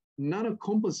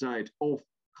nanocomposite of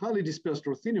highly dispersed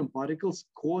ruthenium particles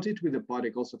coated with the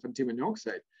particles of antimony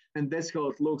oxide. And that's how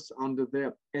it looks under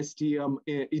the STM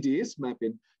EDS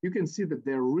mapping. You can see that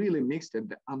they're really mixed at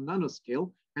the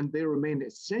nanoscale, and they remain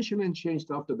essentially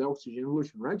unchanged after the oxygen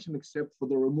evolution reaction, except for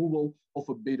the removal of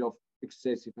a bit of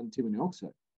excessive antimony oxide.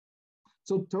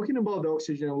 So talking about the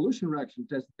oxygen evolution reaction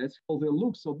test, that's how they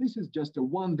look. So this is just a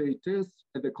one-day test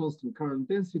at the constant current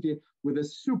density with a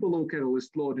super low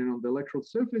catalyst loading on the electrode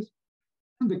surface.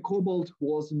 And the cobalt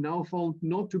was now found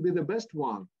not to be the best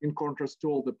one, in contrast to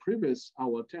all the previous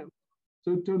hour attempts.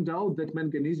 So it turned out that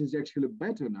manganese is actually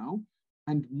better now.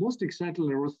 And most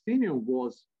excitingly, ruthenium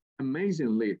was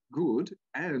amazingly good,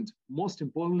 and most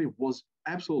importantly, was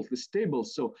absolutely stable.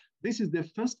 So this is the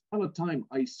first ever time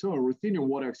I saw a ruthenium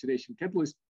water oxidation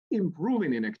catalyst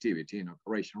improving in activity in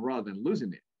operation rather than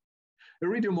losing it.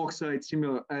 Iridium oxide,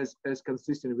 similar as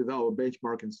consistent with our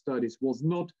benchmarking studies, was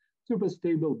not super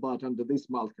stable, but under these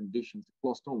mild conditions, it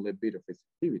lost only a bit of its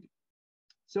activity.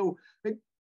 So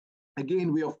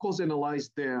again, we of course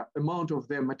analyzed the amount of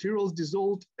the materials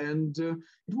dissolved, and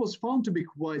it was found to be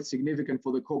quite significant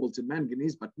for the cobalt and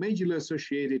manganese, but majorly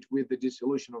associated with the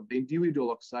dissolution of the individual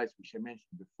oxides, which I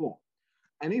mentioned before.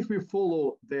 And if we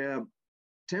follow the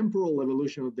temporal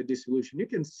evolution of the dissolution, you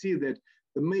can see that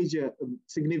the major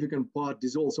significant part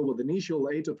dissolves over the initial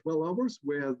 8 or 12 hours,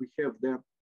 where we have the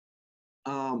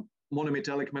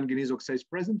monometallic manganese oxides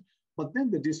present, but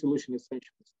then the dissolution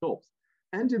essentially stops.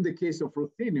 And in the case of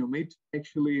ruthenium, it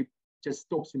actually just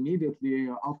stops immediately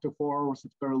after 4 hours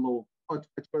at very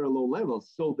low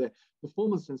levels. So the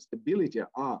performance and stability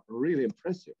are really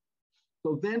impressive.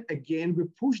 So then again, we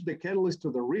push the catalyst to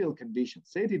the real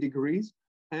conditions, 80 degrees,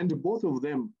 and both of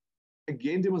them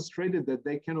again demonstrated that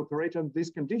they can operate under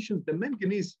these conditions. The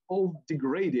manganese all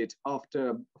degraded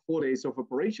after 4 days of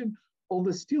operation,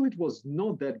 although still it was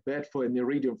not that bad for an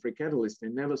iridium-free catalyst. I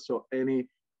never saw any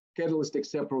catalyst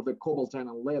except for the cobaltine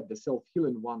and lead, the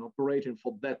self-healing one, operating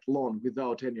for that long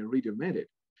without any iridium added.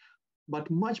 But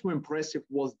much more impressive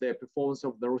was the performance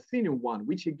of the ruthenium one,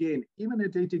 which again, even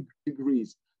at 80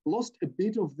 degrees, lost a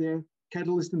bit of their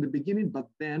catalyst in the beginning, but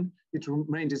then it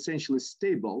remained essentially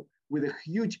stable with a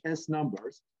huge S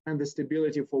numbers and the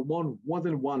stability for more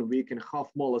than 1 week and half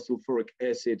molar sulfuric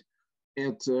acid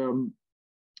at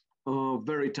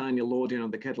very tiny loading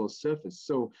on the catalyst surface.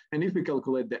 So, and if we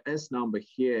calculate the S number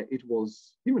here, it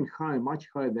was even higher, much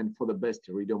higher than for the best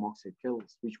iridium oxide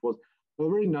catalyst, which was a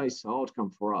very nice outcome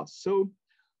for us. So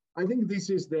I think this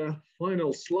is the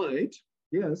final slide.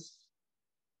 Yes.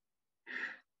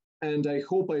 And I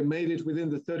hope I made it within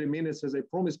the 30 minutes, as I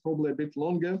promised, probably a bit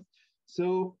longer.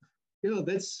 So Yeah,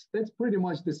 that's pretty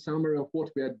much the summary of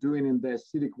what we are doing in the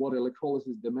acidic water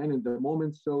electrolysis domain in the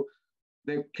moment. So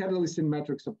the catalyst in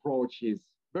matrix approach is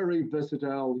very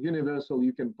versatile, universal.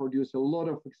 You can produce a lot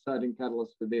of exciting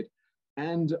catalysts with it.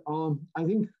 And I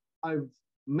think I've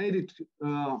made it,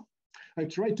 I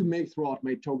tried to make throughout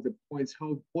my talk the points how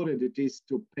important it is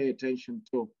to pay attention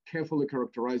to carefully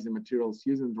characterize the materials,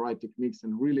 using the right techniques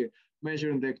and really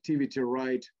measuring the activity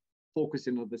right,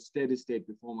 focusing on the steady state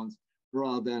performance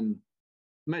rather than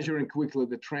measuring quickly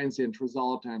the transient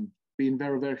result and being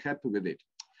very, very happy with it.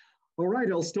 All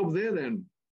right, I'll stop there then.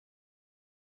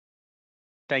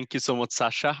 Thank you so much,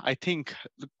 Sasha. I think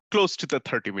close to the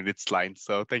 30 minutes line,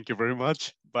 so thank you very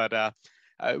much. But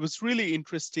it was really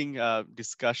interesting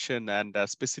discussion, and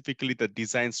specifically the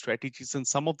design strategies and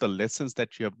some of the lessons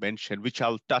that you have mentioned, which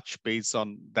I'll touch base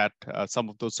on that, some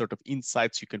of those sort of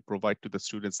insights you can provide to the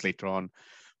students later on.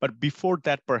 But before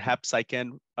that, perhaps I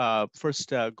can first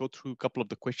go through a couple of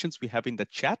the questions we have in the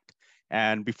chat,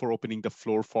 and before opening the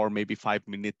floor for maybe 5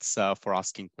 minutes for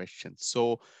asking questions.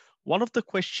 So one of the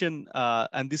question,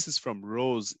 and this is from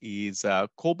Rose, is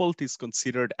cobalt is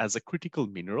considered as a critical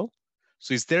mineral.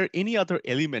 So is there any other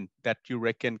element that you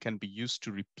reckon can be used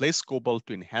to replace cobalt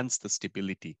to enhance the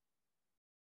stability?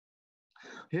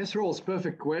 Yes, Rose,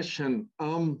 perfect question.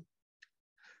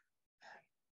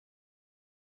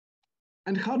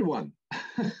 And hard one,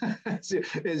 as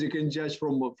you can judge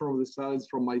from the slides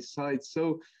from my side.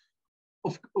 So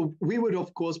we would,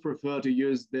 of course, prefer to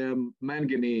use the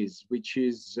manganese, which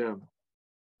is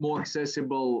more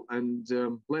accessible and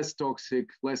less toxic,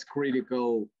 less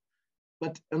critical.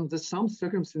 But under some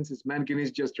circumstances, manganese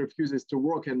just refuses to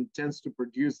work and tends to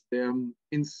produce them,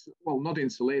 not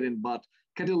insulating, but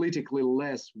catalytically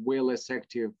way less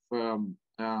active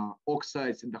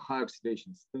oxides in the high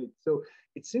oxidation state. So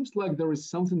it seems like there is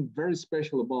something very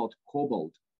special about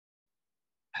cobalt.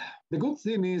 The good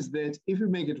thing is that if we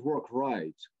make it work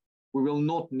right, we will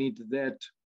not need that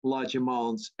large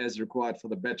amounts as required for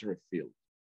the battery field.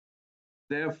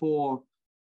 Therefore,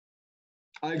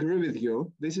 I agree with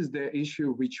you. This is the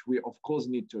issue which we, of course,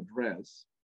 need to address.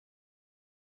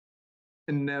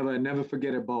 And never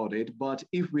forget about it. But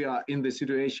if we are in the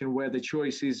situation where the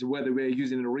choice is whether we're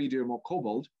using iridium or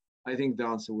cobalt, I think the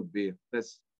answer would be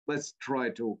let's try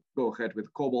to go ahead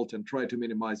with cobalt and try to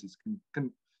minimize its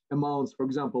amounts, for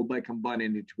example, by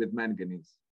combining it with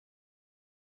manganese.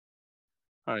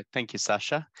 All right, thank you,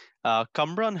 Sasha.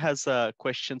 Kamran has a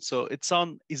question. So it's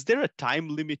on, is there a time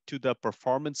limit to the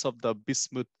performance of the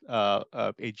bismuth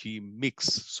Ag mix?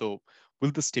 So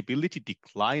will the stability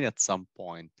decline at some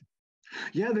point?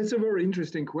 Yeah, that's a very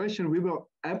interesting question. We were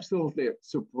absolutely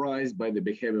surprised by the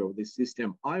behavior of this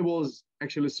system. I was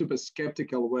actually super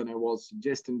skeptical when I was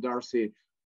suggesting Darcy,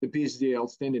 the PhD,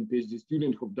 outstanding PhD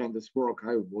student who've done this work.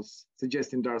 I was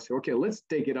suggesting Darcy, okay, let's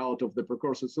take it out of the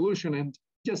precursor solution and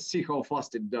just see how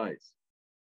fast it dies.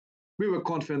 We were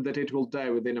confident that it will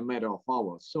die within a matter of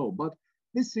hours. But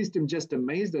this system just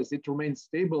amazed us. It remained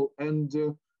stable,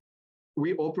 and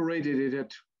we operated it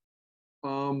at,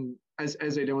 as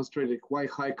I demonstrated,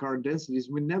 quite high current densities.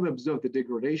 We never observed the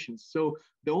degradation. So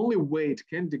the only way it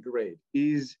can degrade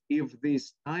is if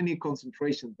this tiny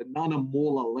concentration, the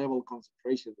nanomolar level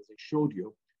concentration, as I showed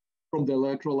you, from the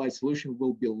electrolyte solution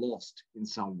will be lost in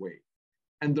some way.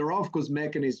 And there are, of course,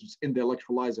 mechanisms in the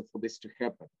electrolyzer for this to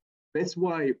happen. That's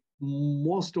why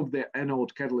most of the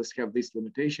anode catalysts have these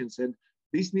limitations. And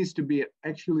this needs to be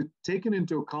actually taken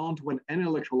into account when an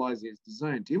electrolyzer is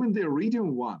designed. Even the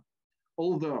iridium one,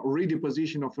 all the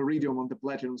redeposition of iridium on the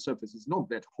platinum surface is not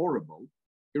that horrible.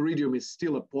 Iridium is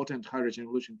still a potent hydrogen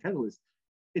elution catalyst.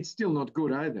 It's still not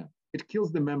good either. It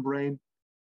kills the membrane.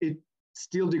 It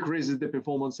still decreases the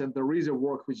performance. And there is a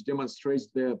work which demonstrates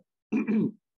the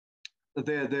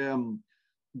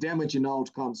damaging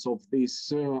outcomes of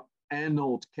this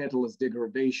anode catalyst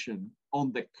degradation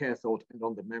on the cathode and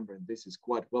on the membrane. This is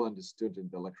quite well understood in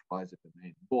the electrolyzer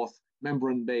domain, both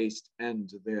membrane-based and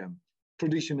the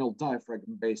traditional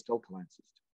diaphragm-based alkaline system.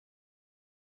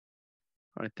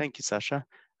 All right, thank you, Sasha.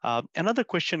 Another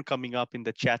question coming up in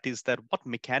the chat is that what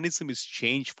mechanism is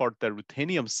changed for the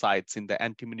ruthenium sites in the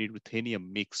antimony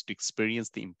ruthenium mix to experience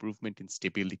the improvement in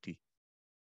stability?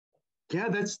 Yeah,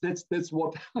 that's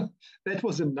what that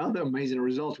was another amazing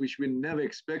result which we never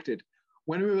expected.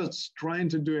 When we were trying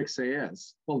to do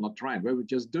XAS, well, not trying, we were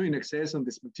just doing XAS on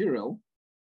this material,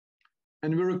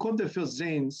 and we record the first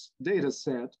Zane's data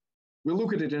set. We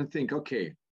look at it and think,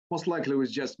 okay, most likely we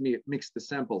just mix the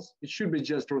samples. It should be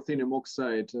just ruthenium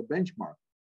oxide benchmark.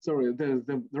 Sorry,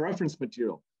 the reference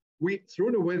material. We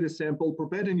threw away the sample,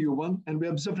 prepared a new one, and we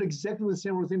observed exactly the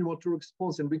same ruthenium O2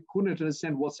 response, and we couldn't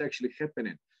understand what's actually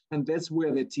happening. And that's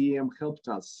where the TEM helped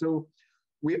us. So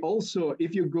we also,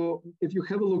 if you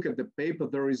have a look at the paper,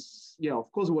 there is, yeah,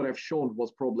 of course, what I've shown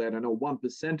was probably, I don't know,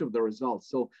 1% of the results.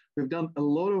 So we've done a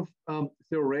lot of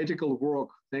theoretical work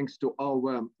thanks to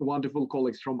our wonderful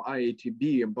colleagues from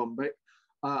IIT Bombay,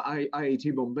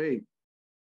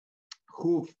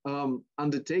 who've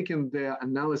undertaken their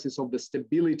analysis of the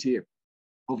stability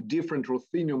of different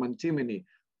ruthenium antimoney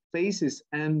phases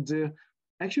and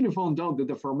actually found out that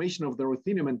the formation of the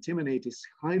ruthenium antimonate is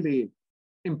highly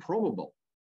improbable.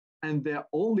 And the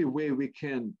only way we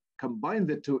can combine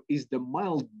the two is the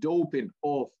mild doping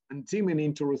of antimony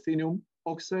into ruthenium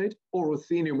oxide or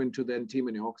ruthenium into the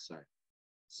antimony oxide.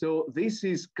 So this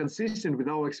is consistent with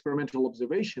our experimental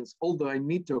observations, although I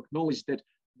need to acknowledge that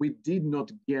we did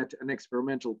not get an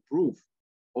experimental proof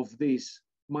of this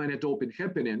minor doping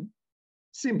happening,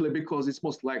 simply because it's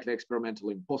most likely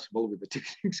experimentally impossible with the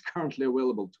techniques currently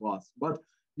available to us. But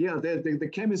yeah, the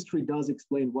chemistry does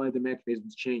explain why the mechanism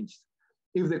changed.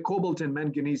 If the cobalt and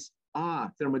manganese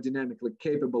are thermodynamically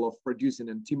capable of producing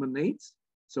antimonates,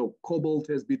 so cobalt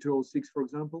has B2O6, for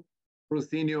example,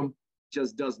 ruthenium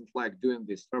just doesn't like doing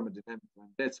this thermodynamically. And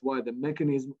that's why the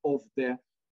mechanism of the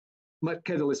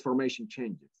catalyst formation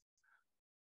changes.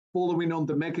 Following on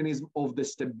the mechanism of the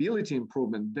stability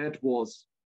improvement, that was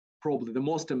probably the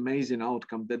most amazing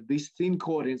outcome, that these thin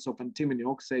coatings of antimony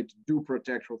oxide do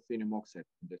protect ruthenium oxide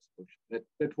from that solution.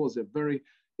 That was a very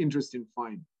interesting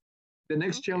find. The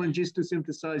next challenge is to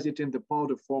synthesize it in the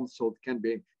powder form so it can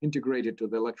be integrated to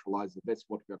the electrolyzer. That's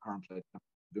what we are currently attempting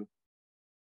to do.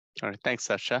 All right, thanks,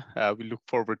 Sasha. We look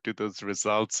forward to those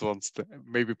results once,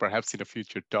 maybe perhaps in a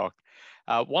future talk.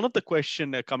 One of the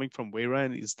questions coming from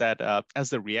Wayran is that as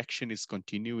the reaction is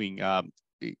continuing,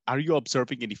 are you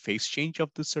observing any phase change of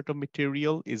this sort of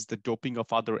material? Is the doping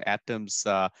of other atoms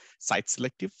site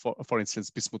selective, for instance,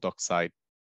 bismuth oxide?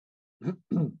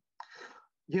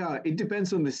 Yeah, it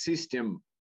depends on the system,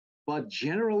 but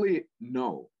generally,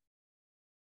 no.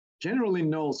 Generally,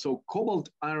 no. So cobalt,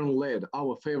 iron, lead,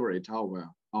 our favorite,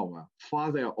 our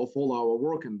father of all our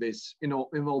work in this, in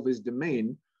all this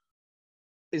domain,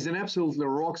 is an absolutely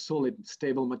rock solid,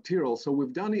 stable material. So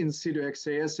we've done in situ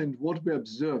XAS, and what we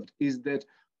observed is that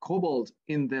cobalt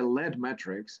in the lead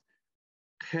matrix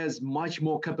has much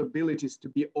more capabilities to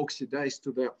be oxidized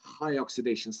to the high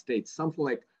oxidation state, something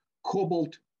like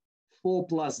cobalt 4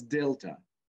 plus delta.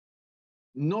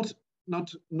 Not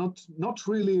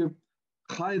really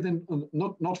higher than,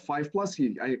 not 5 plus,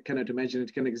 I cannot imagine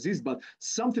it can exist, but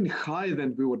something higher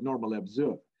than we would normally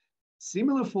observe.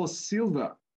 Similar for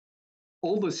silver,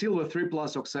 although silver 3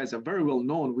 plus oxides are very well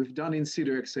known, we've done in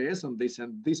situ XAS on this,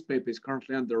 and this paper is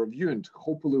currently under review, and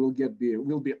hopefully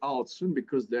will be out soon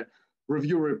because the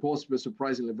review reports were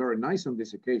surprisingly very nice on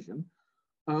this occasion.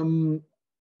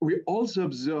 We also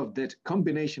observed that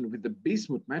combination with the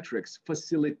bismuth matrix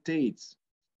facilitates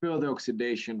further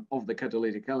oxidation of the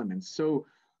catalytic elements. So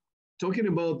talking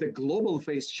about the global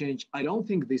phase change, I don't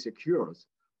think this occurs,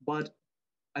 but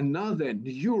another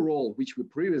new role, which we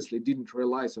previously didn't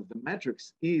realize of the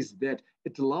matrix, is that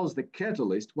it allows the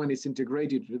catalyst, when it's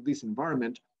integrated with this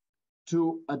environment,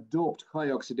 to adopt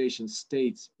high oxidation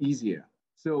states easier.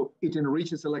 So it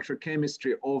enriches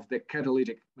electrochemistry of the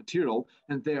catalytic material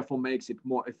and therefore makes it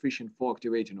more efficient for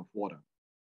activating of water.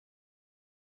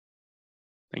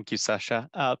 Thank you, Sasha.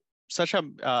 Sasha,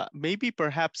 maybe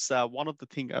perhaps one of the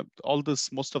things,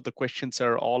 most of the questions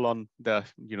are all on the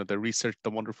research, the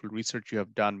wonderful research you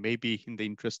have done. Maybe in the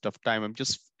interest of time, I'm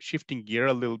just shifting gear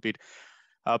a little bit.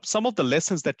 Some of the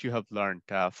lessons that you have learned,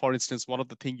 for instance, one of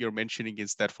the things you're mentioning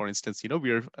is that, for instance,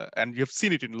 we're, and you've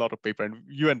seen it in a lot of paper, and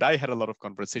you and I had a lot of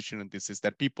conversation on this, is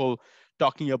that people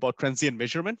talking about transient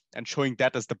measurement and showing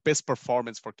that as the best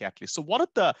performance for catalysts. So what are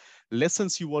the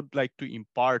lessons you would like to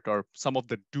impart, or some of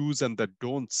the do's and the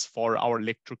don'ts for our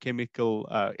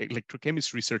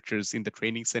electrochemist researchers in the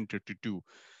training center to do?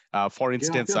 For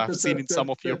instance, I've seen in some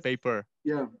of your paper,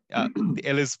 the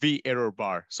LSV error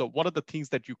bar. So what are the things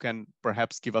that you can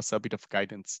perhaps give us a bit of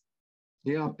guidance?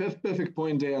 Yeah, perfect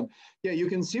point, Dan. Yeah, you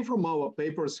can see from our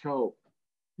papers how,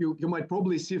 you might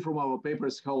probably see from our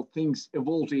papers how things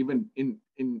evolve even in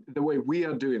the way we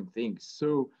are doing things.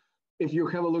 So if you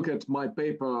have a look at my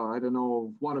paper, I don't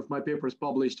know, one of my papers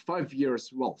published 5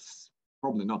 years, well,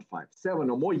 probably not 5, 7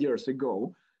 or more years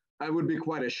ago, I would be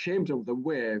quite ashamed of the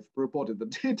way I've reported the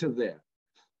data there,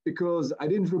 because I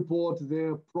didn't report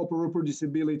the proper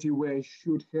reproducibility where I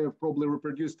should have probably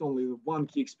reproduced only one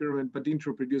key experiment, but didn't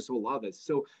reproduce all others.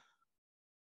 So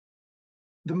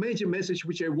the major message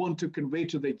which I want to convey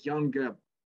to the younger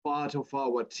part of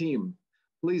our team,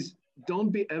 please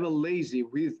don't be ever lazy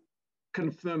with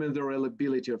confirming the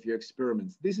reliability of your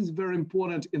experiments. This is very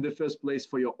important in the first place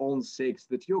for your own sakes,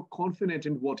 that you're confident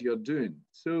in what you're doing.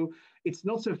 So it's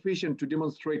not sufficient to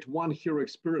demonstrate one hero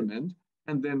experiment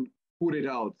and then put it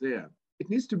out there. It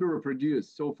needs to be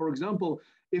reproduced. So for example,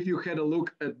 if you had a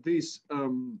look at this,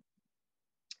 one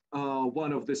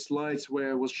of the slides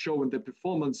where I was showing the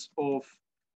performance of,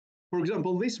 for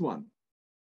example, this one.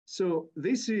 So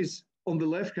this is on the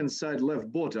left-hand side,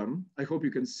 left bottom. I hope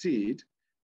you can see it.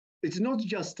 It's not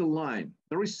just a line.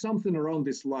 There is something around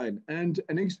this line. And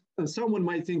someone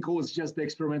might think, oh, it's just the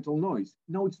experimental noise.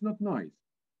 No, it's not noise.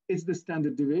 It's the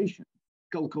standard deviation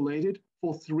calculated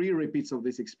for 3 repeats of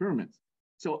this experiment.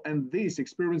 So, and these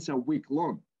experiments are week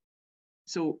long.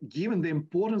 So given the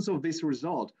importance of this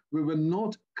result, we were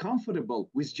not comfortable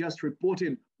with just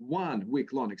reporting 1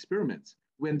 week-long experiment.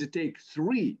 We undertake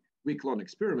 3 week-long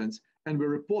experiments, and we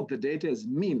report the data as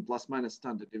mean plus minus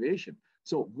standard deviation.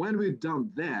 So when we've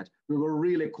done that, we were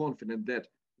really confident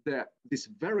that this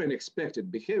very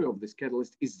unexpected behavior of this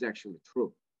catalyst is actually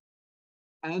true.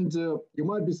 And you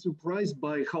might be surprised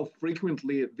by how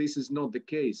frequently this is not the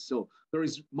case. So there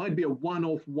might be a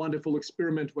one-off wonderful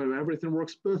experiment where everything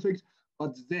works perfect,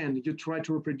 but then you try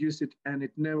to reproduce it and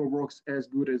it never works as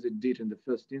good as it did in the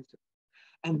first instance.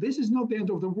 And this is not the end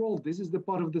of the world. This is the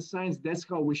part of the science. That's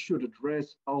how we should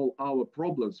address all our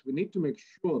problems. We need to make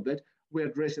sure that we're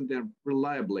addressing them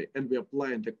reliably and we're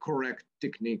applying the correct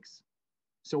techniques.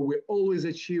 So we always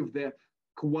achieve the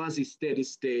quasi-steady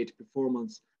state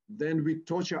performance. Then we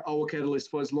torture our catalyst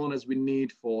for as long as we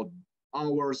need, for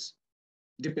hours,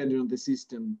 depending on the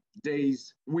system,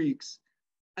 days, weeks,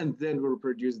 and then we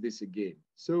reproduce this again.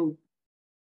 So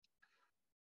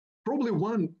probably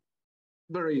one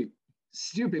very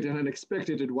stupid and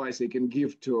unexpected advice I can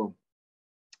give to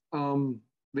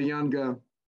the younger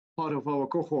part of our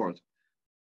cohort.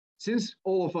 Since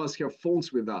all of us have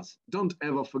phones with us, don't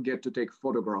ever forget to take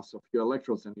photographs of your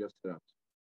electrodes and your setups.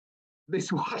 This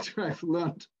is what I've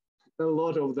learned a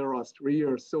lot over the last 3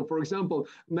 years. So for example,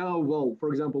 now, well, for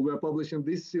example, we're publishing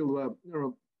this silver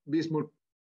bismuth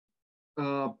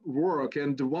work,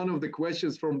 and one of the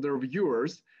questions from the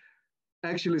reviewers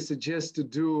actually suggests to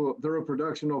do the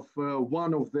reproduction of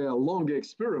one of the longer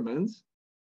experiments.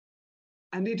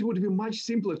 And it would be much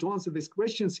simpler to answer these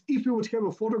questions if you would have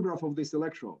a photograph of this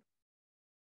electrode.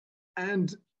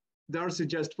 And Darcy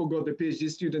just forgot, the PhD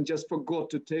student just forgot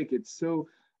to take it. So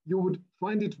you would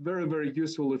find it very, very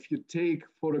useful if you take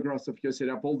photographs of your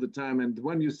setup all the time. And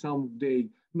when you someday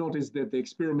notice that the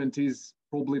experiment is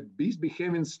probably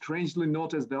behaving strangely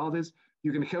not as the others,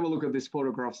 you can have a look at these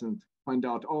photographs and find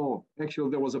out, oh, actually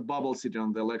there was a bubble sitting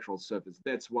on the electrode surface.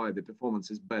 That's why the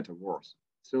performance is better, worse.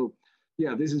 So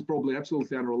yeah, this is probably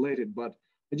absolutely unrelated, but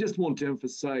I just want to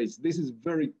emphasize this is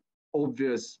very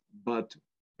obvious, but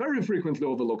very frequently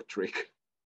overlooked trick.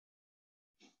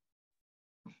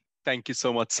 Thank you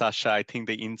so much, Sasha. I think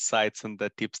the insights and the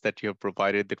tips that you have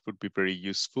provided, that would be very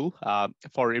useful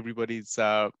for everybody's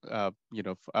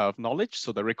knowledge.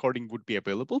 So the recording would be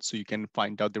available. So you can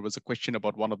find out, there was a question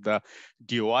about one of the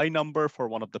DOI number for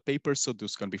one of the papers. So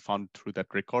those can be found through that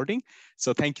recording.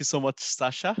 So thank you so much,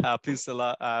 Sasha. Please,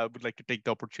 would like to take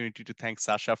the opportunity to thank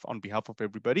Sasha on behalf of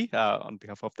everybody, on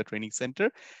behalf of the training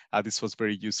center. This was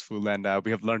very useful, and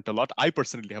we have learned a lot. I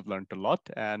personally have learned a lot,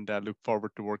 and look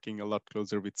forward to working a lot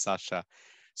closer with Sasha.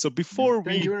 So before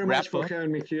Thank you very much for up,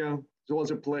 having me here. It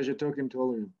was a pleasure talking to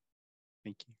all of you.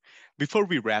 Thank you. Before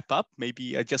we wrap up,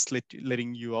 maybe just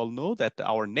letting you all know that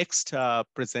our next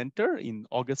presenter in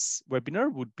August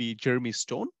webinar would be Jeremy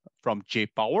Stone from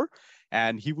J-Power,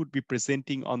 and he would be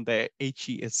presenting on the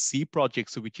HESC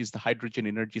project, so which is the Hydrogen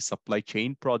Energy Supply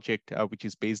Chain project, which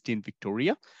is based in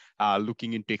Victoria,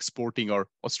 looking into exporting, or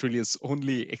Australia's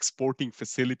only exporting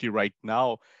facility right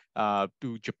now,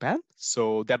 to Japan.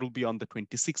 So that will be on the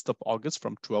 26th of August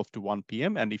from 12 to 1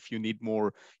 p.m. And if you need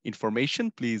more information,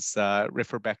 please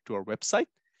refer back to our website.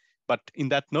 But in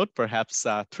that note, perhaps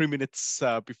 3 minutes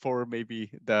before maybe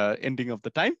the ending of the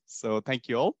time. So thank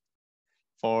you all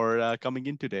for coming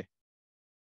in today.